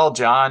 NFL,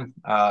 John.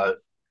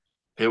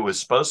 It was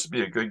supposed to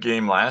be a good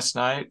game last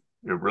night.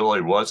 It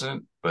really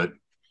wasn't, but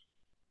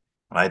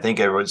I think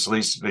it was at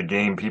least the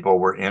game people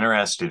were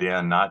interested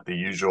in, not the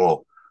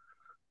usual,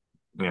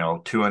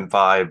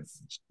 2-5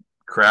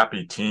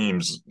 crappy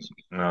teams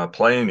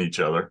playing each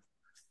other.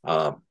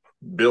 Uh,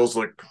 Bills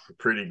looked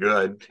pretty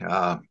good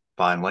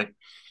finally.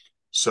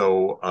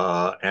 So,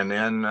 and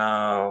then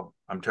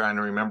I'm trying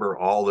to remember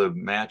all the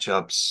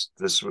matchups.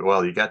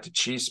 You got the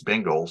Chiefs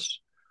Bengals,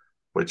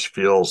 which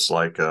feels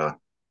like a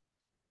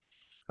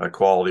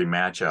quality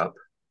matchup.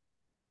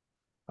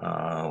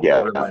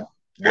 Yeah, What else?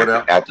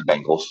 at the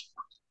Bengals.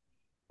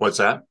 What's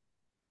that?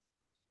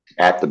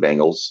 At the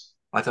Bengals.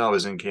 I thought it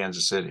was in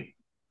Kansas City.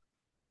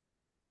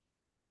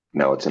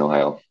 No, it's in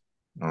Ohio.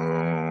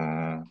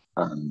 Um,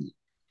 Um,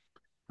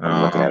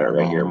 I'm looking at it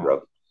right here, uh,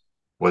 bro.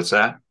 what's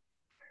that?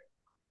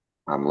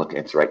 I'm looking.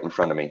 It's right in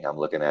front of me. I'm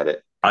looking at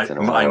it. It's in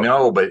I Ohio.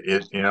 know, but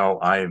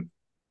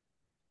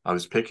I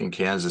was picking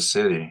Kansas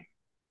City.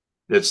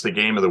 It's the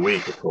game of the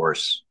week, of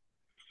course.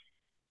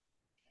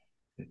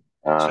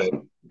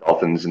 So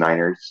Dolphins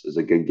Niners is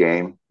a good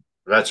game.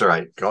 that's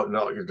right.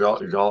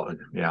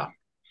 Yeah.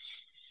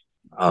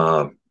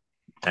 Uh,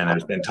 and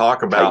there's been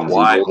talk about Titans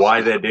why Eagles why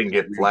is they didn't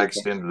get a good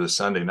flexed game. into the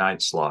Sunday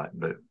night slot,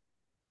 but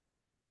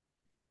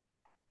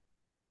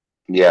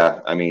Yeah,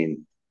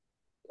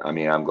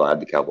 I'm glad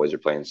the Cowboys are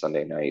playing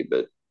Sunday night,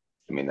 but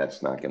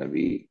that's not going to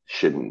be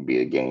shouldn't be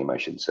a game, I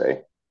should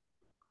say.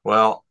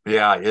 well,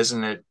 yeah,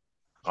 isn't it?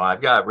 Well,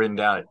 I've got it written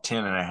down at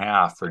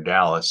 10.5 for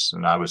Dallas,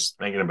 and I was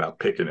thinking about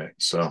picking it.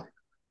 So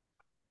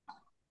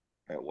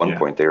At one yeah.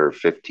 point, they were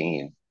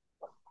 15.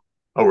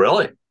 Oh,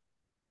 really?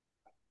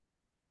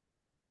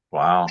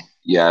 Wow.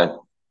 Yeah,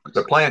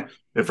 They're playing,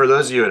 and for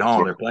those of you at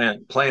home, they're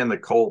playing the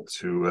Colts,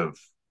 who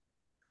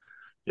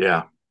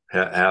yeah,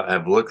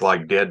 have looked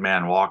like dead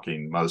man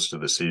walking most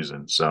of the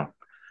season. So,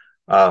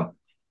 um,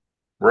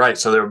 right.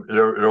 So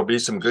there'll be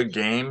some good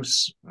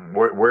games.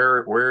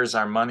 Where is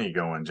our money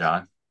going,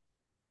 John?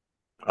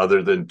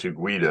 Other than to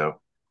Guido.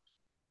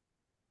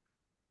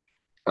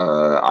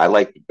 I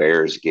like the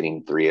Bears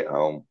getting 3 at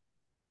home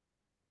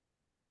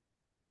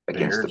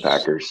against the Bears.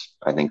 Packers.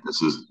 I think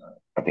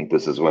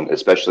this is when,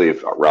 especially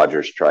if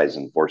Rodgers tries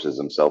and forces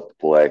himself to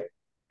play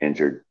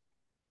injured.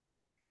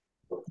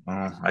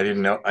 I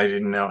didn't know. I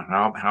didn't know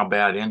how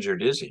bad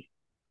injured is he?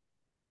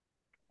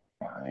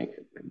 He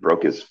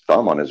broke his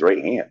thumb on his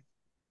right hand,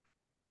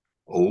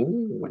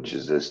 which Oh,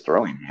 is his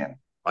throwing hand.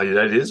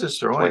 that is his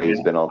That's why throwing he's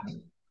hand. been all. That's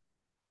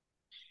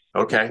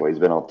Okay, why he's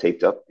been all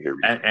taped up here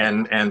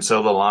recently. and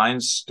so the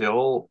line's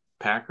still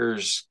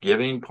Packers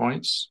giving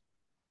points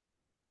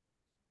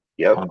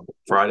Yep, on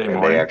Friday and they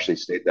morning. actually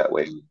stayed that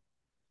way.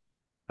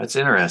 That's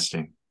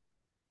interesting.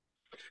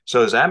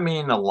 So does that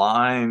mean the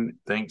line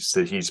thinks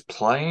that he's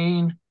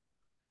playing,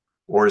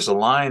 or is the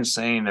line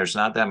saying there's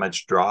not that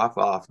much drop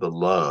off the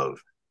love?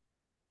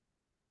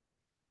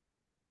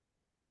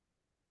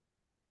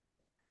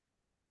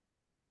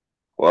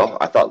 Well,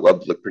 I thought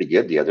Love looked pretty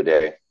good the other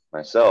day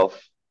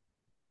myself,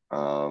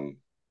 um,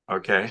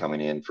 Okay.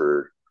 coming in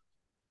for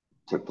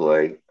to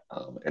play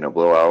in a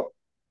blowout,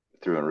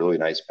 threw a really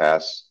nice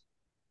pass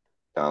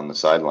down the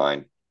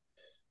sideline.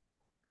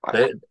 I,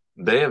 They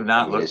they have I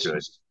not mean, looked it's good.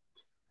 just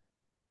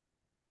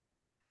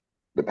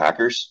the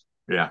Packers.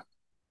 Yeah.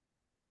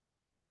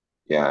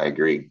 Yeah, I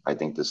agree. I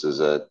think this is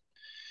a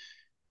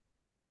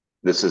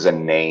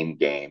name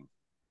game.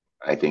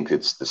 I think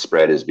it's the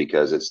spread is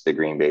because it's the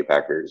Green Bay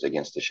Packers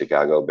against the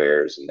Chicago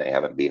Bears, and they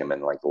haven't beat them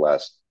in like the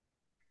last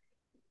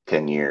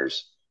 10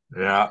 years.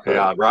 Yeah, but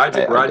yeah.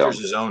 Roger I Rogers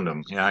don't. has owned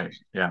them. Yeah,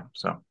 yeah.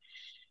 So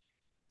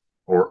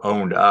or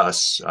owned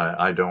us.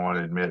 I don't want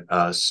to admit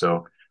us.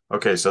 So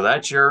okay, so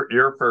that's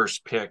your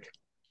first pick.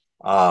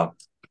 Uh,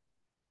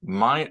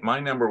 my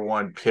number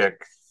one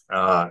pick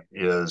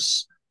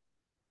is,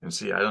 and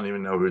see, I don't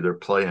even know who they're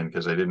playing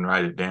because I didn't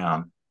write it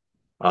down.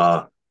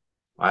 Uh,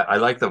 I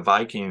like the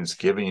Vikings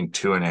giving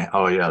 2.5.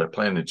 Oh yeah, they're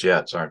playing the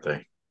Jets, aren't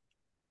they?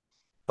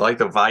 I like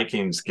the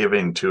Vikings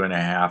giving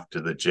 2.5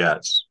 to the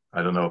Jets.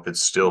 I don't know if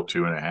it's still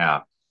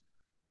 2.5.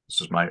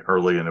 This is my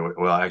early in the,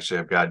 well, actually,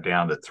 I've got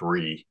down to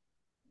 3.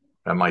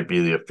 That might be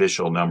the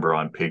official number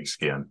on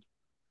Pigskin.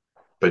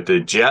 But the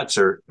Jets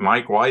are,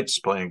 Mike White's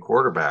playing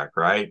quarterback,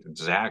 right?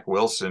 Zach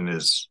Wilson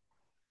is,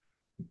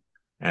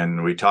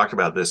 and we talked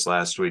about this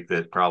last week,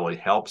 that probably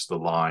helps the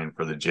line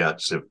for the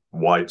Jets if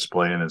White's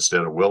playing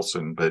instead of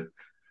Wilson. But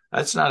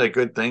that's not a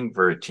good thing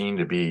for a team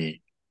to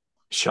be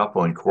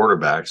shuffling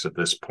quarterbacks at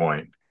this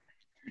point.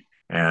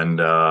 And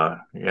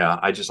yeah,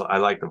 I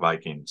like the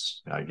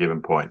Vikings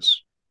giving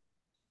points.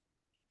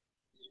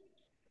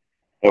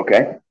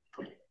 Okay.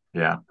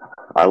 Yeah.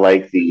 I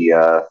like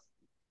the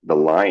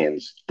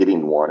Lions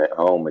getting one at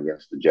home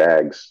against the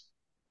Jags,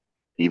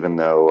 even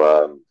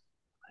though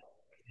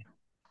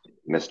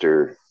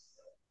Mr.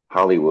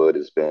 Hollywood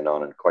has been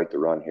on quite the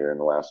run here in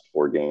the last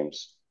 4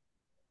 games.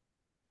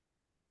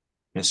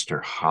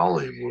 Mr.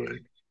 Hollywood.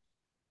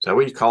 Is that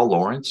what you call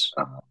Lawrence?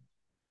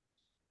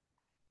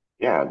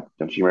 Yeah,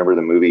 don't you remember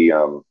the movie?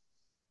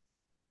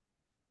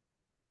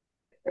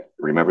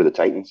 Remember the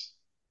Titans?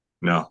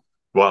 No.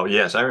 Well,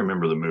 yes, I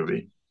remember the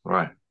movie.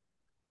 Right.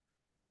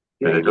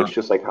 Yeah, But I he looks don't.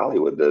 just like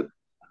Hollywood, the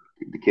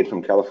kid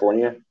from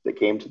California that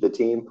came to the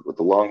team with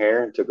the long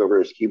hair and took over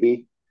as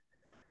QB.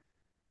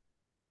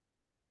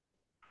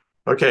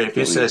 Okay, I if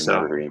you can't believe say you've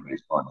never so. heard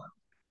anybody's fun.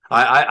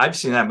 I've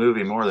seen that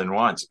movie more than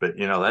once, but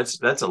you know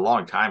that's a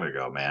long time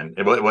ago, man.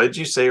 What did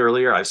you say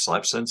earlier? I've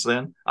slept since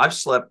then. I've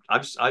slept.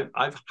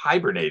 I've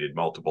hibernated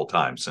multiple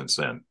times since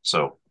then.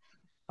 So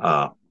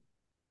uh,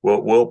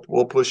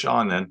 we'll push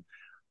on then.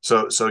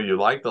 So you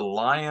like the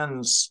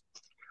Lions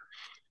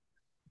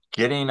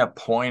getting a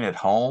point at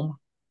home?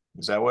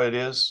 Is that what it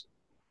is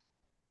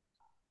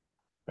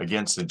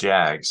against the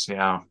Jags?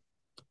 Yeah,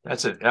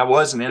 that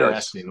was an Yes.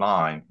 interesting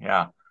line.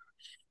 Yeah.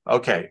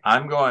 Okay,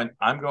 I'm going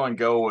to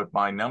go with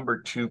my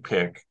number 2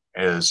 pick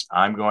is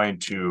I'm going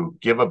to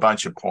give a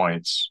bunch of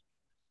points.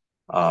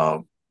 Uh,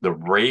 the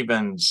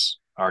Ravens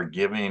are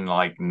giving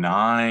like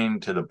 9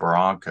 to the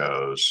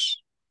Broncos.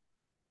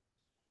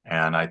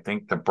 And I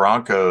think the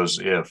Broncos,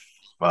 if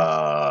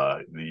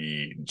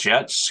the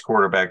Jets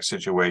quarterback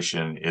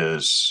situation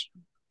is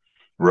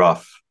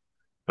rough,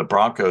 the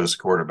Broncos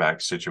quarterback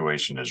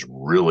situation is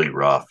really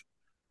rough.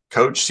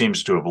 Coach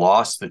seems to have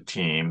lost the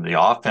team.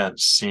 The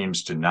offense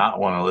seems to not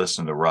want to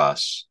listen to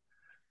Russ.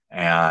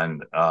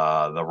 And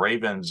the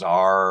Ravens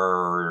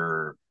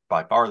are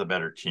by far the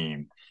better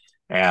team.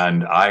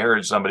 And I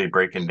heard somebody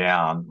breaking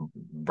down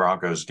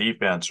Broncos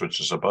defense,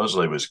 which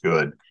supposedly was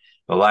good.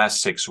 The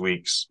last 6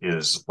 weeks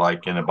is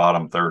like in the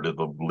bottom third of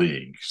the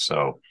league.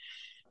 So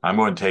I'm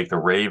going to take the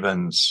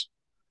Ravens.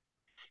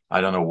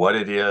 I don't know what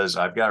it is.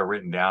 I've got it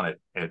written down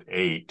at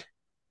 8,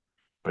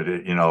 but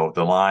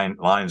the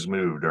lines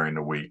move during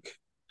the week.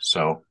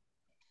 So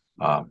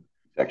It's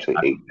actually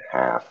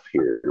 8.5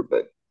 here,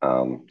 but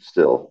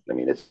still, I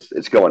mean,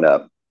 it's going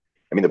up.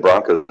 I mean, the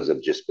Broncos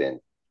have just been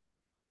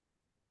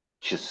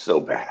just so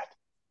bad.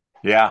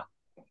 yeah.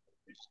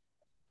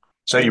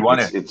 So I you mean,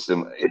 want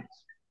to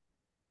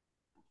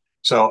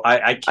So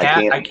I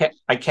can't.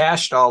 I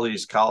cashed all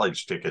these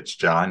college tickets,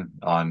 John,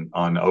 on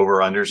over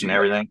unders and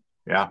everything.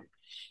 Yeah.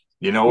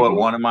 You know what Mhm.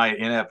 one of my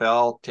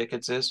NFL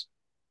tickets is?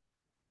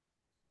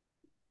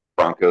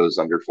 Broncos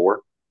under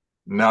 4.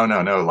 No,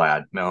 no, no,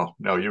 lad. No,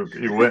 no, you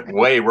went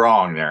way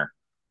wrong there.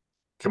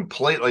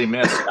 Completely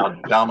missed how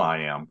dumb I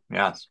am.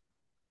 Yes.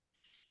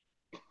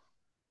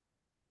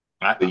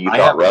 So you I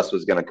thought have Russ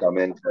was going to come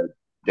into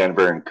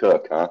Denver and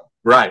cook, huh?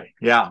 right.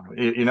 Yeah.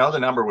 The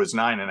number was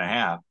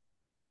 9.5.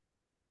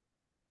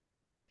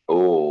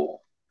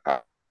 Oh,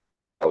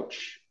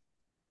 ouch.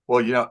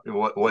 Well, I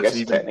what's guess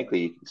even technically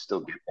you can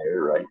still get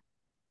there, right?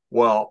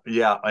 well,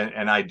 yeah,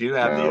 and I do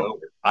have the No.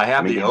 over. I How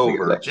have many the games we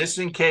got over left? just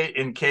in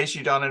case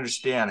you don't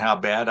understand how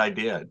bad I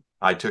did.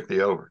 I took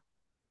the over.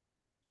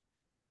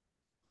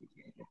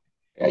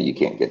 Yeah, you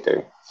can't get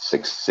there.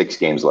 Six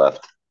games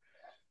left.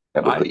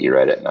 That would I put you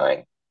right at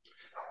 9.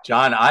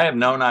 John, I have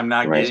known I'm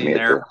not Reminds me getting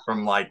of the there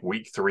from like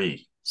week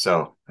 3.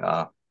 So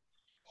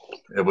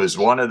it was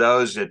one of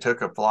those that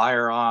took a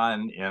flyer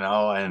on,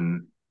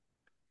 and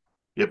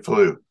it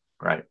flew.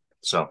 Right.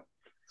 So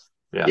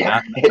yeah, yeah.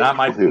 not It not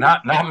my flew.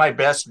 not my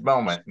best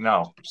moment.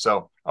 No.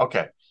 So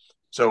okay.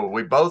 So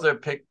we both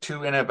have picked 2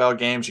 NFL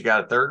games. You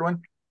got a third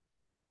one?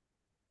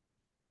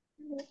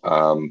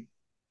 Um,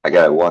 I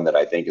got one that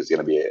I think is going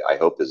to be. I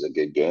hope is a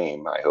good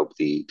game. I hope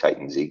the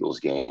Titans Eagles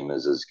game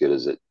is as good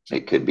as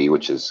it could be,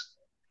 which is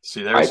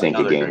See, I there's think a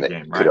another game good that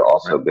game. Right.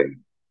 Right.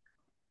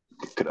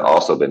 could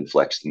also been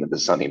flexed into the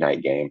Sunday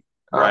night game.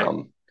 Right.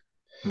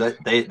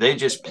 They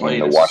just And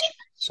played the a watch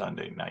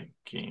Sunday night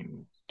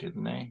game.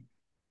 didn't they?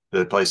 Did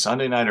they play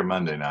Sunday night or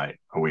Monday night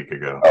a week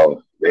ago?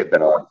 Oh, they've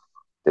been on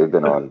They've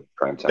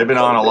primetime been quite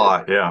on a a bit.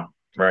 lot. Yeah.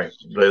 Right.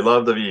 They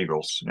love the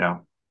Eagles. Yeah.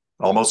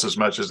 Almost as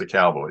much as the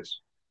Cowboys.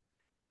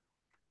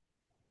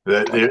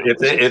 If Was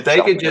they it if they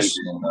could Sunday? just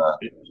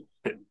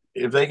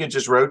if they could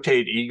just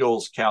rotate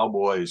Eagles,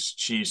 Cowboys,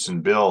 Chiefs,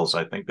 and Bills,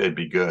 I think they'd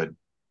be good.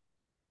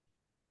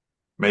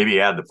 Maybe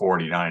add the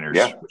 49ers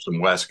Yeah, for some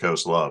West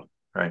Coast love,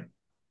 right?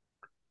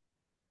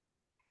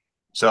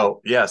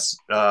 So yes,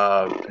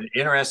 an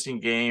interesting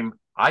game.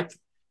 I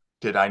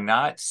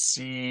not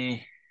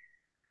see.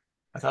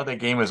 I thought that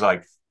game was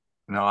like,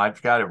 no,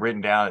 I've got it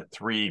written down at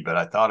 3, but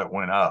I thought it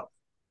went up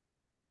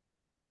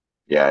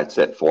yeah, it's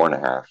at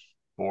 4.5.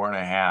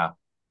 4.5.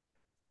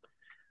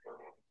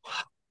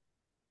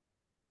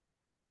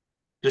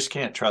 Just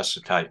can't trust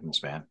the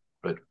Titans, man.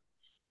 But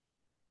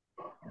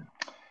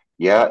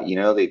Yeah,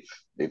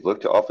 they've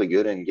looked awfully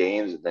good in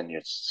games, and then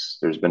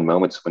there's been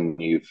moments when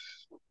you've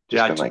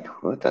yeah, just been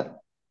like, what the?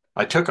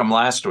 I took them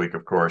last week,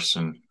 of course,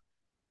 and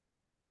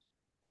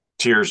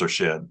tears are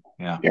shed.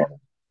 Yeah, Yeah.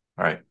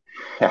 right.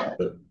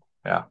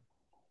 Yeah.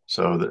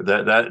 So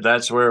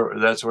that's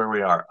where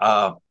we are.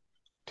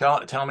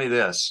 Tell me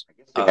this. I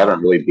guess they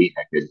haven't really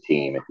beaten a good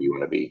team if you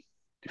want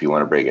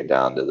to break it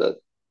down to the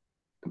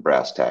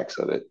brass tacks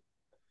of it.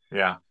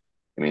 Yeah,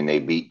 I mean, they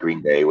beat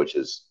Green Bay, which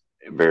is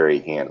very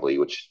handily,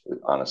 which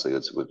honestly,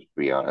 let's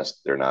be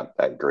honest, they're not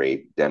that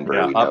great. Denver,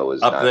 yeah, we up know,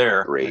 is up not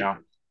there. great. Yeah,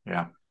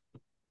 yeah.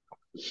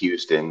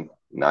 Houston,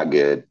 not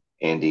good.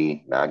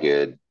 Indy, not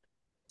good.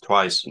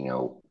 Twice. You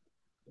know,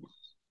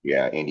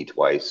 yeah, Indy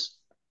twice.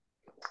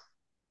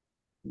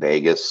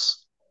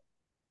 Vegas,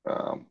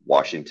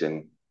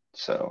 Washington.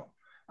 So,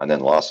 and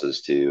then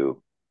losses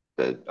to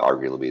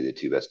arguably the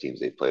two best teams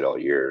they've played all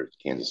year,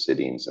 Kansas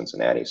City and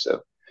Cincinnati.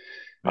 So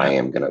I Yeah.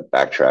 am going to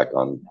backtrack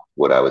on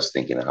what I was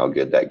thinking of how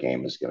good that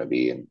game is going to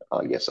be. And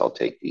I guess I'll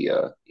take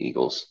the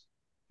Eagles.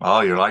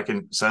 Oh, you're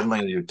liking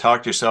suddenly you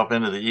talked yourself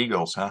into the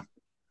Eagles, huh?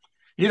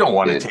 You don't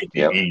want to Did. take the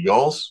Yep.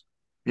 Eagles.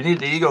 You need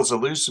the Eagles to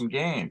lose some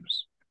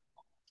games.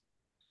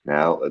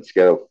 Now let's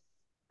go.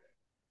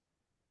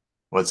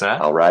 What's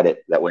that? I'll ride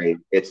it. That way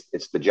it's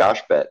the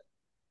Josh bet.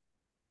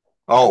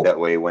 Oh, That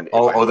way when that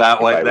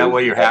if way I that lose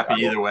way the you're bet,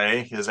 happy either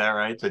way. Is that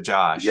right? The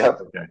Josh. yep.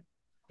 Okay.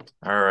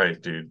 All right,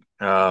 dude.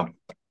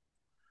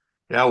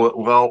 Yeah,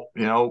 well,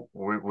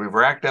 we've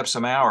racked up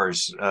some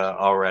hours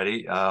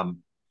already, and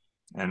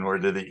we're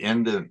to the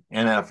end of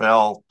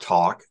NFL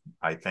talk,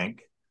 I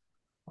think.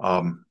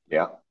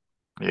 Yeah.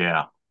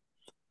 Yeah.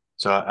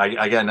 So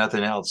I got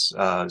nothing else.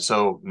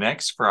 So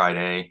next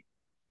Friday,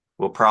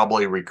 we'll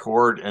probably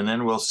record and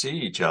then we'll see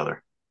each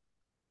other.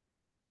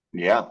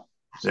 Yeah.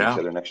 See each Yeah.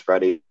 other next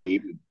Friday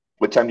evening.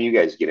 What time do you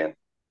guys get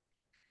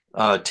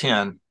in?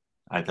 10,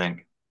 I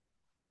think,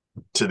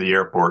 to the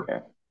airport.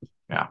 Okay.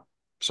 Yeah.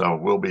 So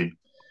we'll be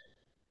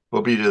to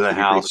the Should be pretty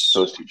house.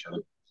 close to each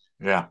other.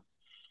 Yeah.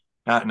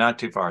 Not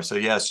too far. So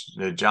yes,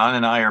 John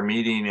and I are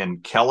meeting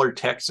in Keller,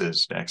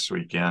 Texas next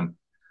weekend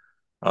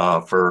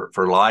for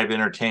live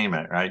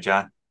entertainment, right,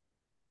 John?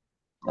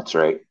 That's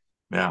right.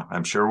 Yeah,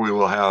 I'm sure we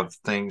will have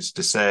things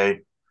to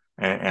say.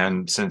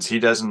 And since he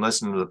doesn't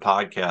listen to the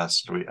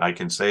podcast, I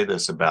can say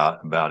this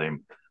about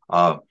him.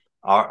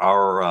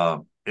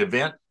 Our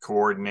event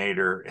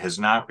coordinator has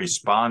not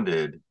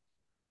responded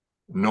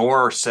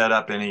nor set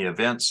up any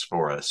events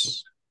for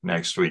us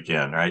next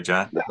weekend, right,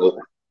 John? The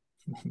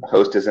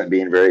host isn't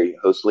being very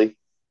hostly.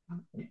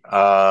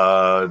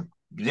 Uh,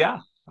 yeah,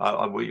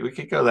 we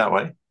could go that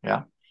way.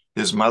 Yeah,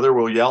 his mother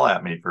will yell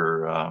at me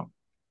for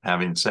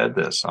having said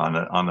this on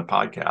the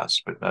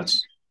podcast, but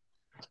that's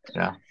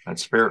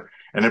fair.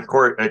 And of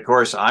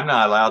course, I'm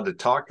not allowed to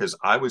talk because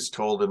I was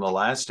told in the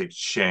last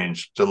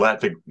exchange to let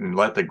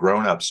the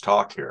grown-ups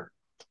talk here.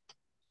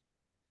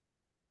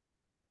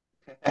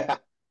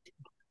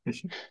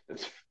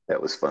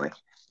 That was funny.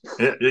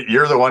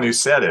 You're the one who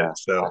said it, Yeah.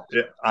 so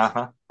yeah,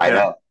 uh-huh, I yeah.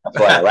 know. That's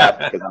why I laughed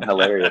because I'm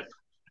hilarious.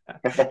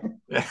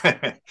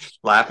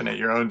 Laughing at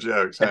your own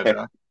jokes, huh,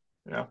 John?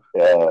 Yeah,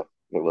 Yeah,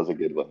 it was a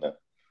good one though.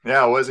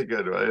 yeah, it was a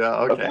good one. Yeah,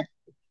 okay. Okay.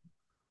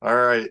 All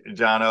right,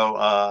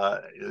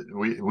 Jono.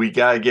 We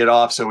got to get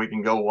off so we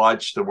can go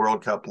watch the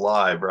World Cup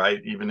live, right?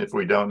 Even if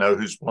we don't know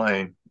who's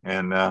playing,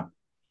 and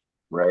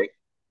Right.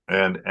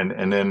 and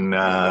then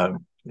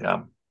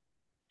yeah,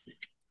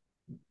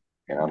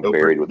 And I'm go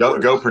buried with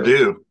work. go So,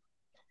 Purdue.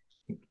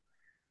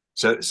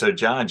 So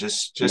John,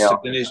 just you to know,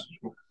 finish,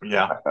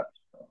 yeah,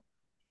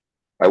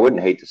 I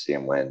wouldn't hate to see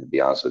him win, to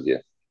be honest with you.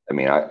 I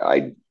mean,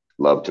 I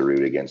love to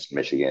root against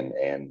Michigan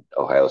and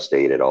Ohio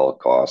State at all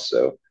costs.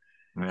 So,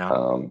 yeah,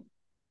 um,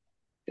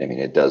 I mean,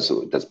 it does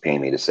pain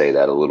me to say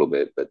that a little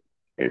bit, but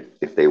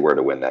if they were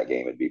to win that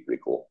game, it'd be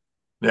pretty cool.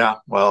 yeah.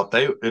 Well,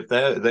 if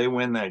they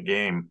win that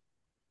game,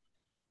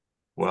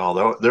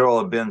 well, there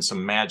will have been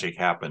some magic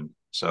happen.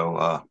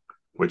 So,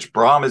 which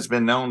Braum has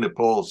been known to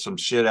pull some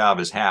shit out of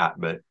his hat,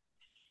 but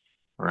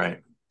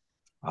right.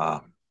 Uh,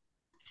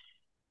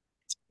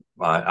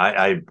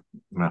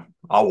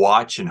 I'll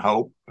watch and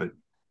hope, but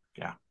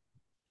yeah,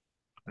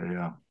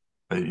 yeah,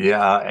 but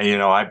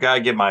yeah. I've got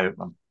to get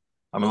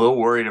I'm a little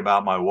worried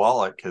about my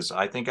wallet because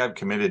I think I've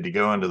committed to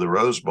go into the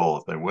Rose Bowl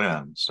if they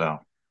win. So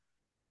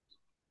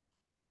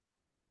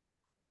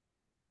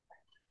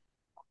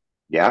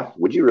Yeah,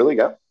 would you really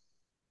go?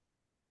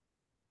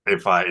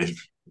 if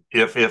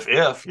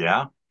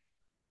yeah,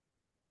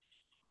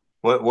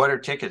 what are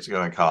tickets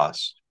going to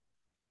cost?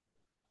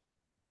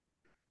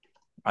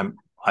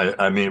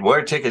 I mean, what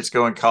are tickets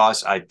going to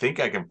cost? I think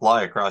I can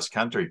fly across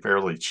country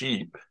fairly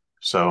cheap.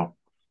 So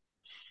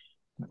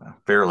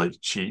fairly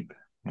cheap.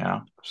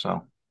 Yeah.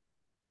 So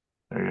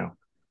there you go.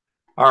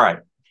 All right.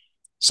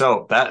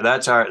 So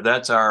that's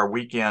our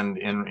weekend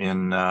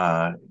in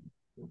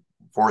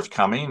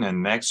forthcoming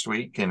and next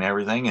week and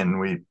everything. And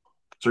we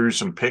threw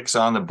some picks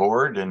on the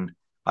board, and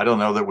I don't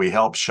know that we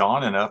helped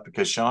Sean enough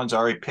because Sean's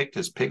already picked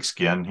his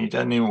pigskin. He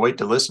doesn't even wait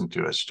to listen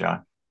to us,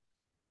 John.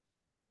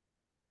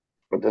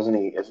 But doesn't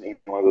he? Isn't he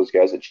one of those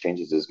guys that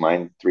changes his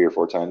mind 3 or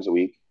 4 times a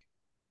week?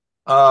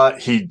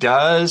 He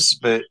does,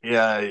 but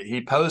yeah,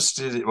 he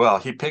posted. Well,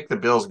 he picked the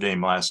Bills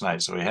game last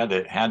night, so he had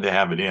to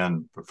have it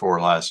in before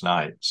last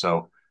night.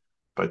 So,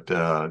 but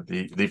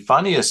the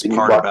funniest Didn't you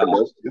part block the about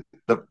Bills too?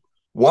 the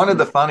one of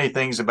the funny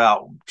things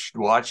about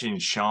watching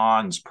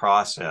Sean's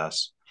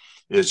process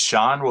is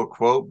Sean will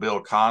quote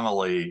Bill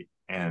Connolly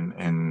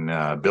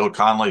and Bill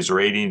Connolly's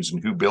ratings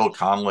and who Bill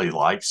Connolly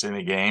likes in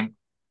a game,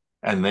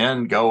 and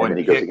then go And then and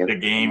he goes pick against. the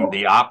game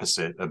the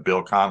opposite of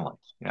Bill Connolly.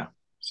 Yeah,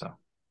 so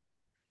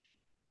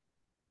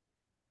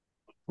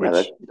Yeah,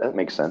 that which that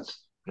makes sense.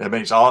 it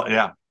makes all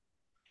yeah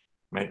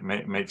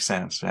makes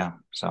sense. Yeah.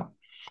 So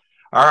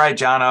all right,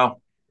 Jono,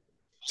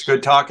 it's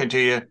good talking to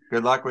you.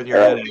 Good luck with your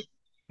Uh, headache.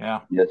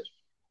 Yeah. yes.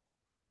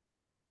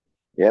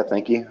 Yeah,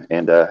 thank you,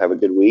 and have a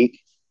good week.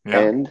 Yeah.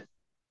 And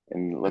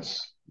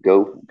let's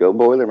go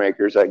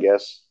Boilermakers, I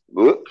guess.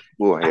 Ooh,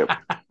 I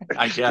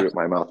I threw guess. up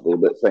my mouth a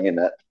little bit saying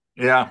that.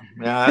 Yeah,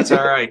 yeah, that's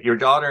all right. Your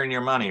daughter and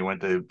your money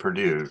went to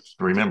Purdue.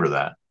 Remember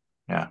that.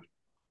 Yeah.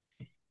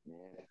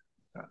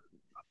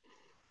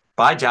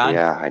 Bye, John.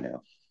 Yeah, I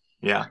know.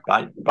 Yeah.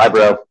 Bye. Bye, Bye,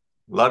 bro. John.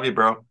 Love you,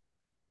 bro.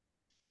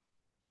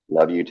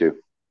 Love you too.